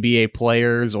regular NBA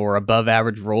players or above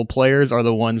average role players are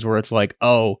the ones where it's like,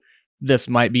 oh, this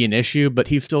might be an issue, but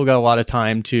he's still got a lot of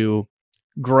time to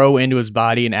grow into his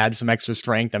body and add some extra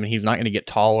strength. I mean, he's not going to get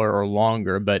taller or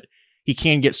longer, but he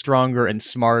can get stronger and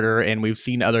smarter. And we've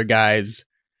seen other guys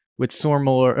with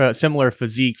similar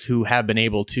physiques who have been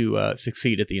able to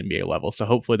succeed at the NBA level. So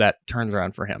hopefully that turns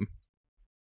around for him.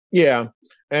 Yeah,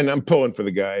 and I'm pulling for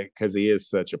the guy because he is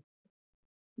such a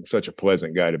such a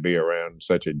pleasant guy to be around,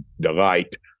 such a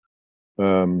delight.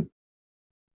 And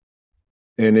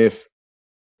if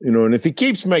he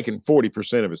keeps making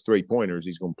 40% of his 3-pointers,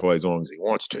 he's going to play as long as he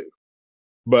wants to.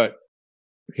 But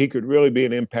he could really be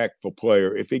an impactful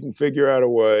player if he can figure out a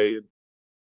way.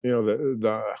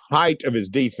 The height of his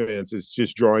defense is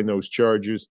just drawing those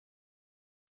charges.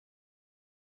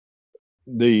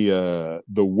 The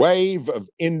wave of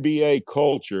NBA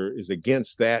culture is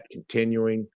against that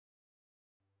continuing,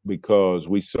 because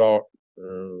we saw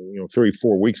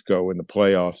 3-4 weeks ago when the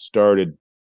playoffs started,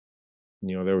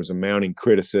 there was a mounting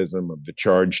criticism of the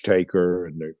charge taker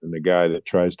and the guy that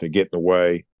tries to get in the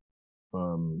way.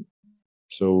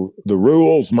 So the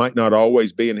rules might not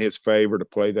always be in his favor to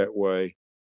play that way.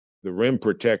 The rim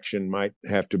protection might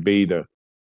have to be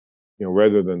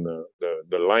rather than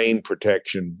the lane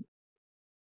protection,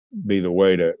 be the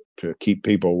way to keep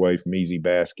people away from easy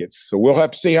baskets. So we'll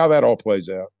have to see how that all plays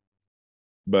out.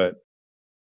 But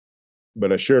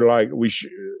I sure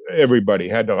everybody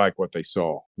had to like what they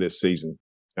saw this season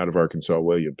out of Arkansas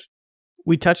Williams.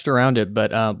 We touched around it,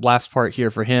 but last part here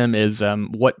for him is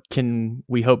what can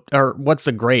we hope, or what's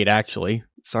a grade actually?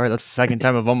 Sorry, that's the second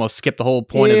time I've almost skipped the whole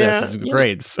point of this is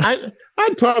grades.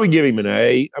 I'd probably give him an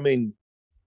A. I mean,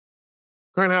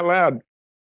 crying out loud,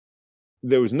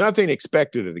 there was nothing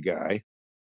expected of the guy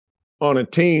on a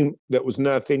team that was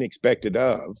nothing expected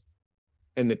of,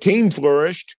 and the team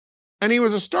flourished, and he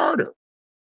was a starter.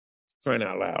 Crying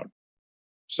out loud.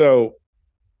 So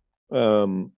there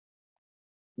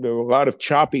were a lot of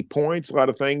choppy points, a lot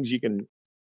of things you can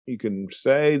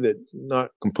say that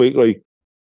not completely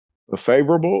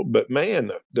favorable, but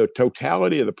man, the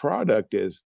totality of the product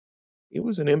is it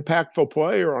was an impactful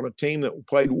player on a team that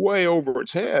played way over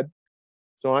its head.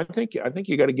 So I think you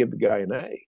got to give the guy an A.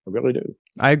 I really do.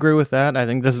 I agree with that. I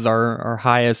think this is our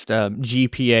highest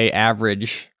GPA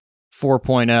average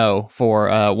 4.0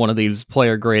 for one of these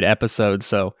player grade episodes.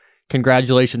 So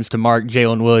congratulations to Mark,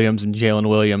 Jalen Williams, and Jalen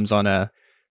Williams on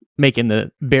making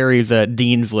the Barry's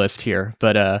Dean's list here.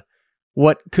 But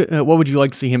what would you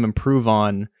like to see him improve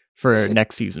on for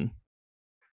next season?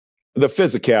 The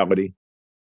physicality,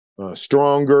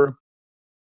 stronger.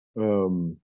 I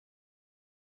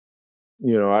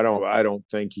don't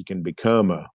think he can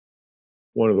become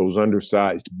one of those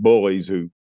undersized bullies who,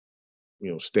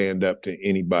 stand up to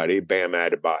anybody, Bam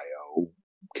Adebayo,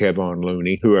 Kevon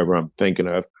Looney, whoever I'm thinking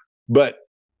of. But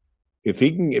if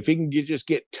he can just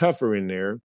get tougher in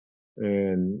there,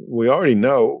 and we already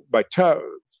know by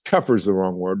tougher is the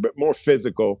wrong word, but more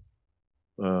physical.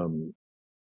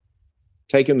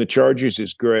 Taking the charges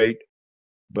is great,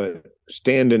 but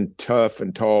standing tough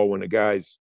and tall when a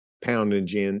guy's pounding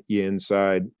you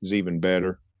inside is even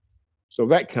better. So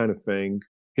that kind of thing.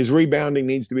 His rebounding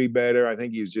needs to be better. I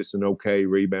think he's just an okay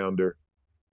rebounder.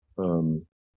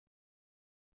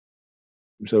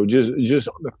 So just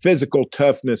the physical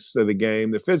toughness of the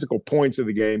game, the physical points of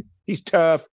the game. He's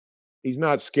tough. He's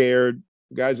not scared.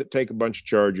 Guys that take a bunch of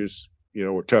charges,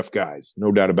 are tough guys,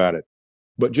 no doubt about it.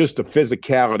 But just the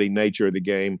physicality nature of the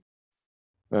game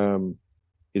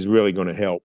is really going to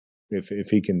help if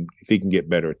he can get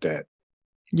better at that.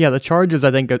 Yeah, the charges,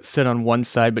 I think, sit on one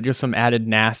side, but just some added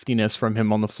nastiness from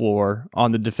him on the floor,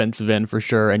 on the defensive end for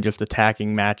sure, and just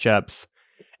attacking matchups.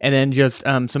 And then just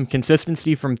some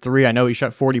consistency from three. I know he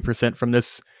shot 40%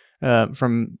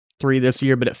 from three this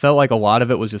year, but it felt like a lot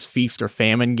of it was just feast or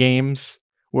famine games,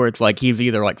 where it's like he's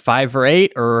either like 5 for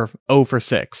 8 or 0 for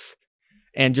 6.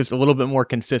 And just a little bit more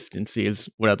consistency is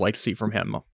what I'd like to see from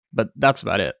him. But that's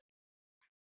about it.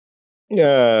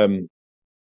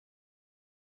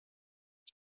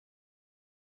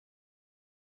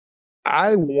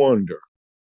 I wonder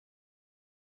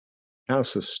how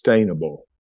sustainable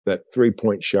that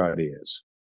 3-point shot is.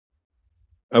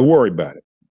 I worry about it.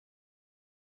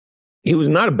 He was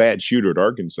not a bad shooter at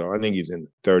Arkansas. I think he was in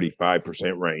the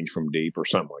 35% range from deep or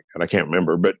something like that. I can't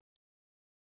remember, but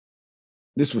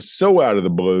this was so out of the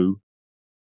blue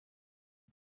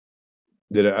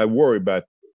that I worry about,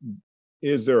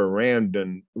 is there a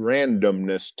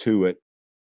randomness to it?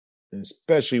 And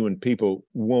especially when people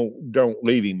don't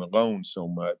leave him alone so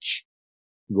much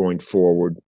going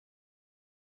forward.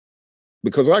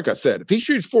 Because like I said, if he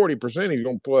shoots 40%, he's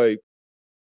going to play,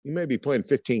 he may be playing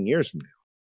 15 years from now.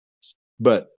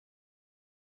 But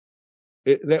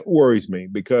that worries me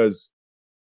because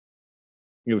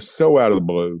he was so out of the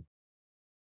blue.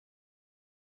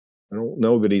 I don't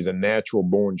know that he's a natural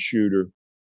born shooter.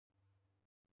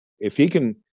 If he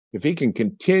can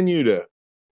continue to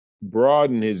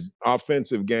broaden his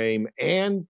offensive game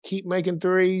and keep making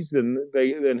threes, then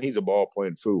he's a ball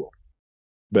playing fool.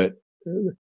 But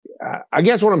I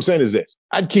guess what I'm saying is this.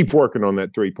 I'd keep working on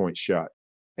that 3-point shot.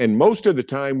 And most of the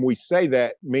time we say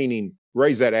that, meaning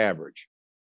raise that average.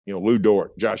 Lou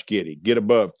Dort, Josh Giddey, get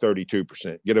above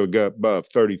 32%, get above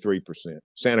 33%.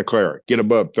 Santa Clara, get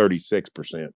above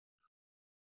 36%.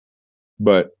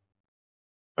 But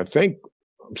I think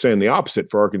I'm saying the opposite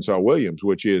for Arkansas Williams,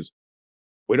 which is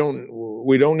we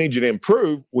don't need you to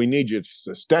improve. We need you to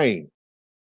sustain.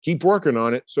 Keep working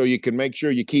on it so you can make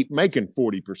sure you keep making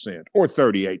 40% or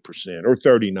 38% or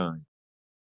 39%.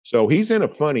 So he's in a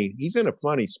funny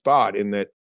spot in that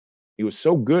he was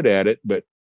so good at it, but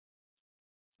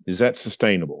is that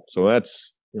sustainable? So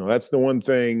that's the one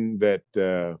thing that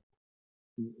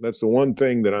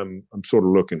I'm sort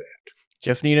of looking at.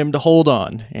 Just need him to hold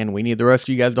on, and we need the rest of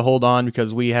you guys to hold on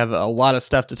because we have a lot of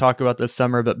stuff to talk about this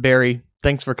summer. But Barry,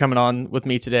 thanks for coming on with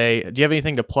me today. Do you have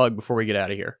anything to plug before we get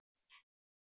out of here?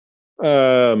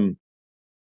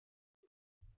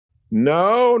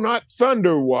 No, not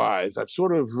Thunder-wise. I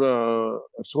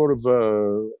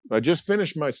just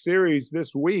finished my series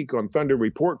this week on Thunder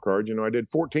report cards. I did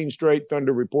 14 straight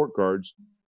Thunder report cards.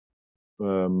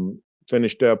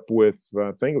 Finished up with,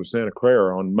 I think it was Santa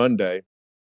Clara on Monday.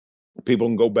 People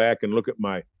can go back and look at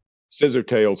my scissor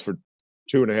tails for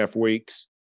 2.5 weeks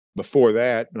before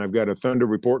that. And I've got a Thunder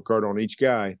report card on each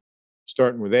guy,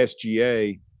 starting with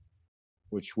SGA,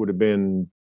 which would have been,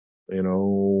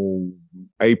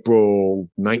 April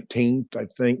 19th, I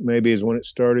think maybe is when it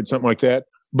started, something like that.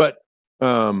 But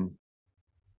we'll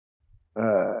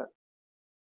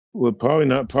probably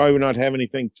not have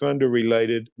anything Thunder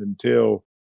related until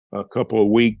a couple of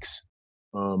weeks.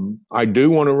 I do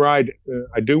want to write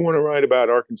about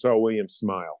Arkansas Williams'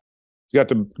 smile. He's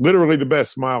got literally the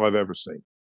best smile I've ever seen.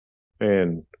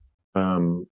 And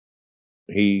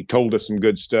he told us some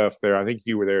good stuff there. I think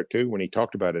you were there too when he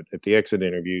talked about it at the exit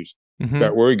interviews,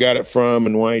 about where he got it from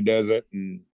and why he does it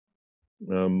and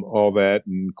all that.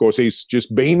 And of course, he's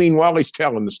just beaming while he's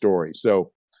telling the story.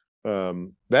 So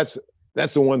that's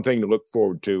the one thing to look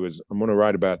forward to is I'm going to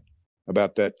write about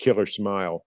that killer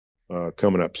smile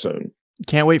coming up soon.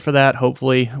 Can't wait for that.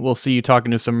 Hopefully, we'll see you talking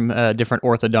to some different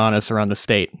orthodontists around the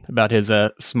state about his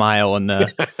smile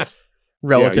and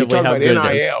relatively how good it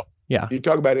is. Yeah, you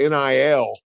talk about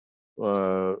NIL.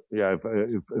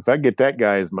 If I get that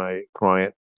guy as my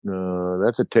client,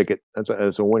 that's a ticket.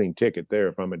 That's a winning ticket there.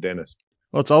 If I'm a dentist.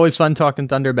 Well, it's always fun talking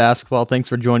Thunder basketball. Thanks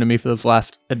for joining me for this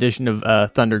last edition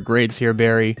of Thunder Grades here,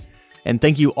 Barry. And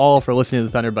thank you all for listening to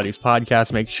the Thunder Buddies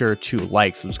podcast. Make sure to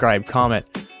like, subscribe, comment,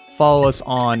 follow us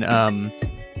on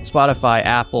Spotify,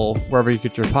 Apple, wherever you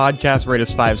get your podcasts. Rate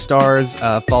us 5 stars.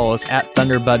 Follow us at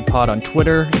ThunderBudPod on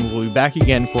Twitter. And we'll be back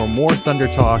again for more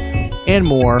Thunder Talk and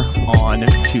more on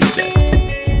Tuesday.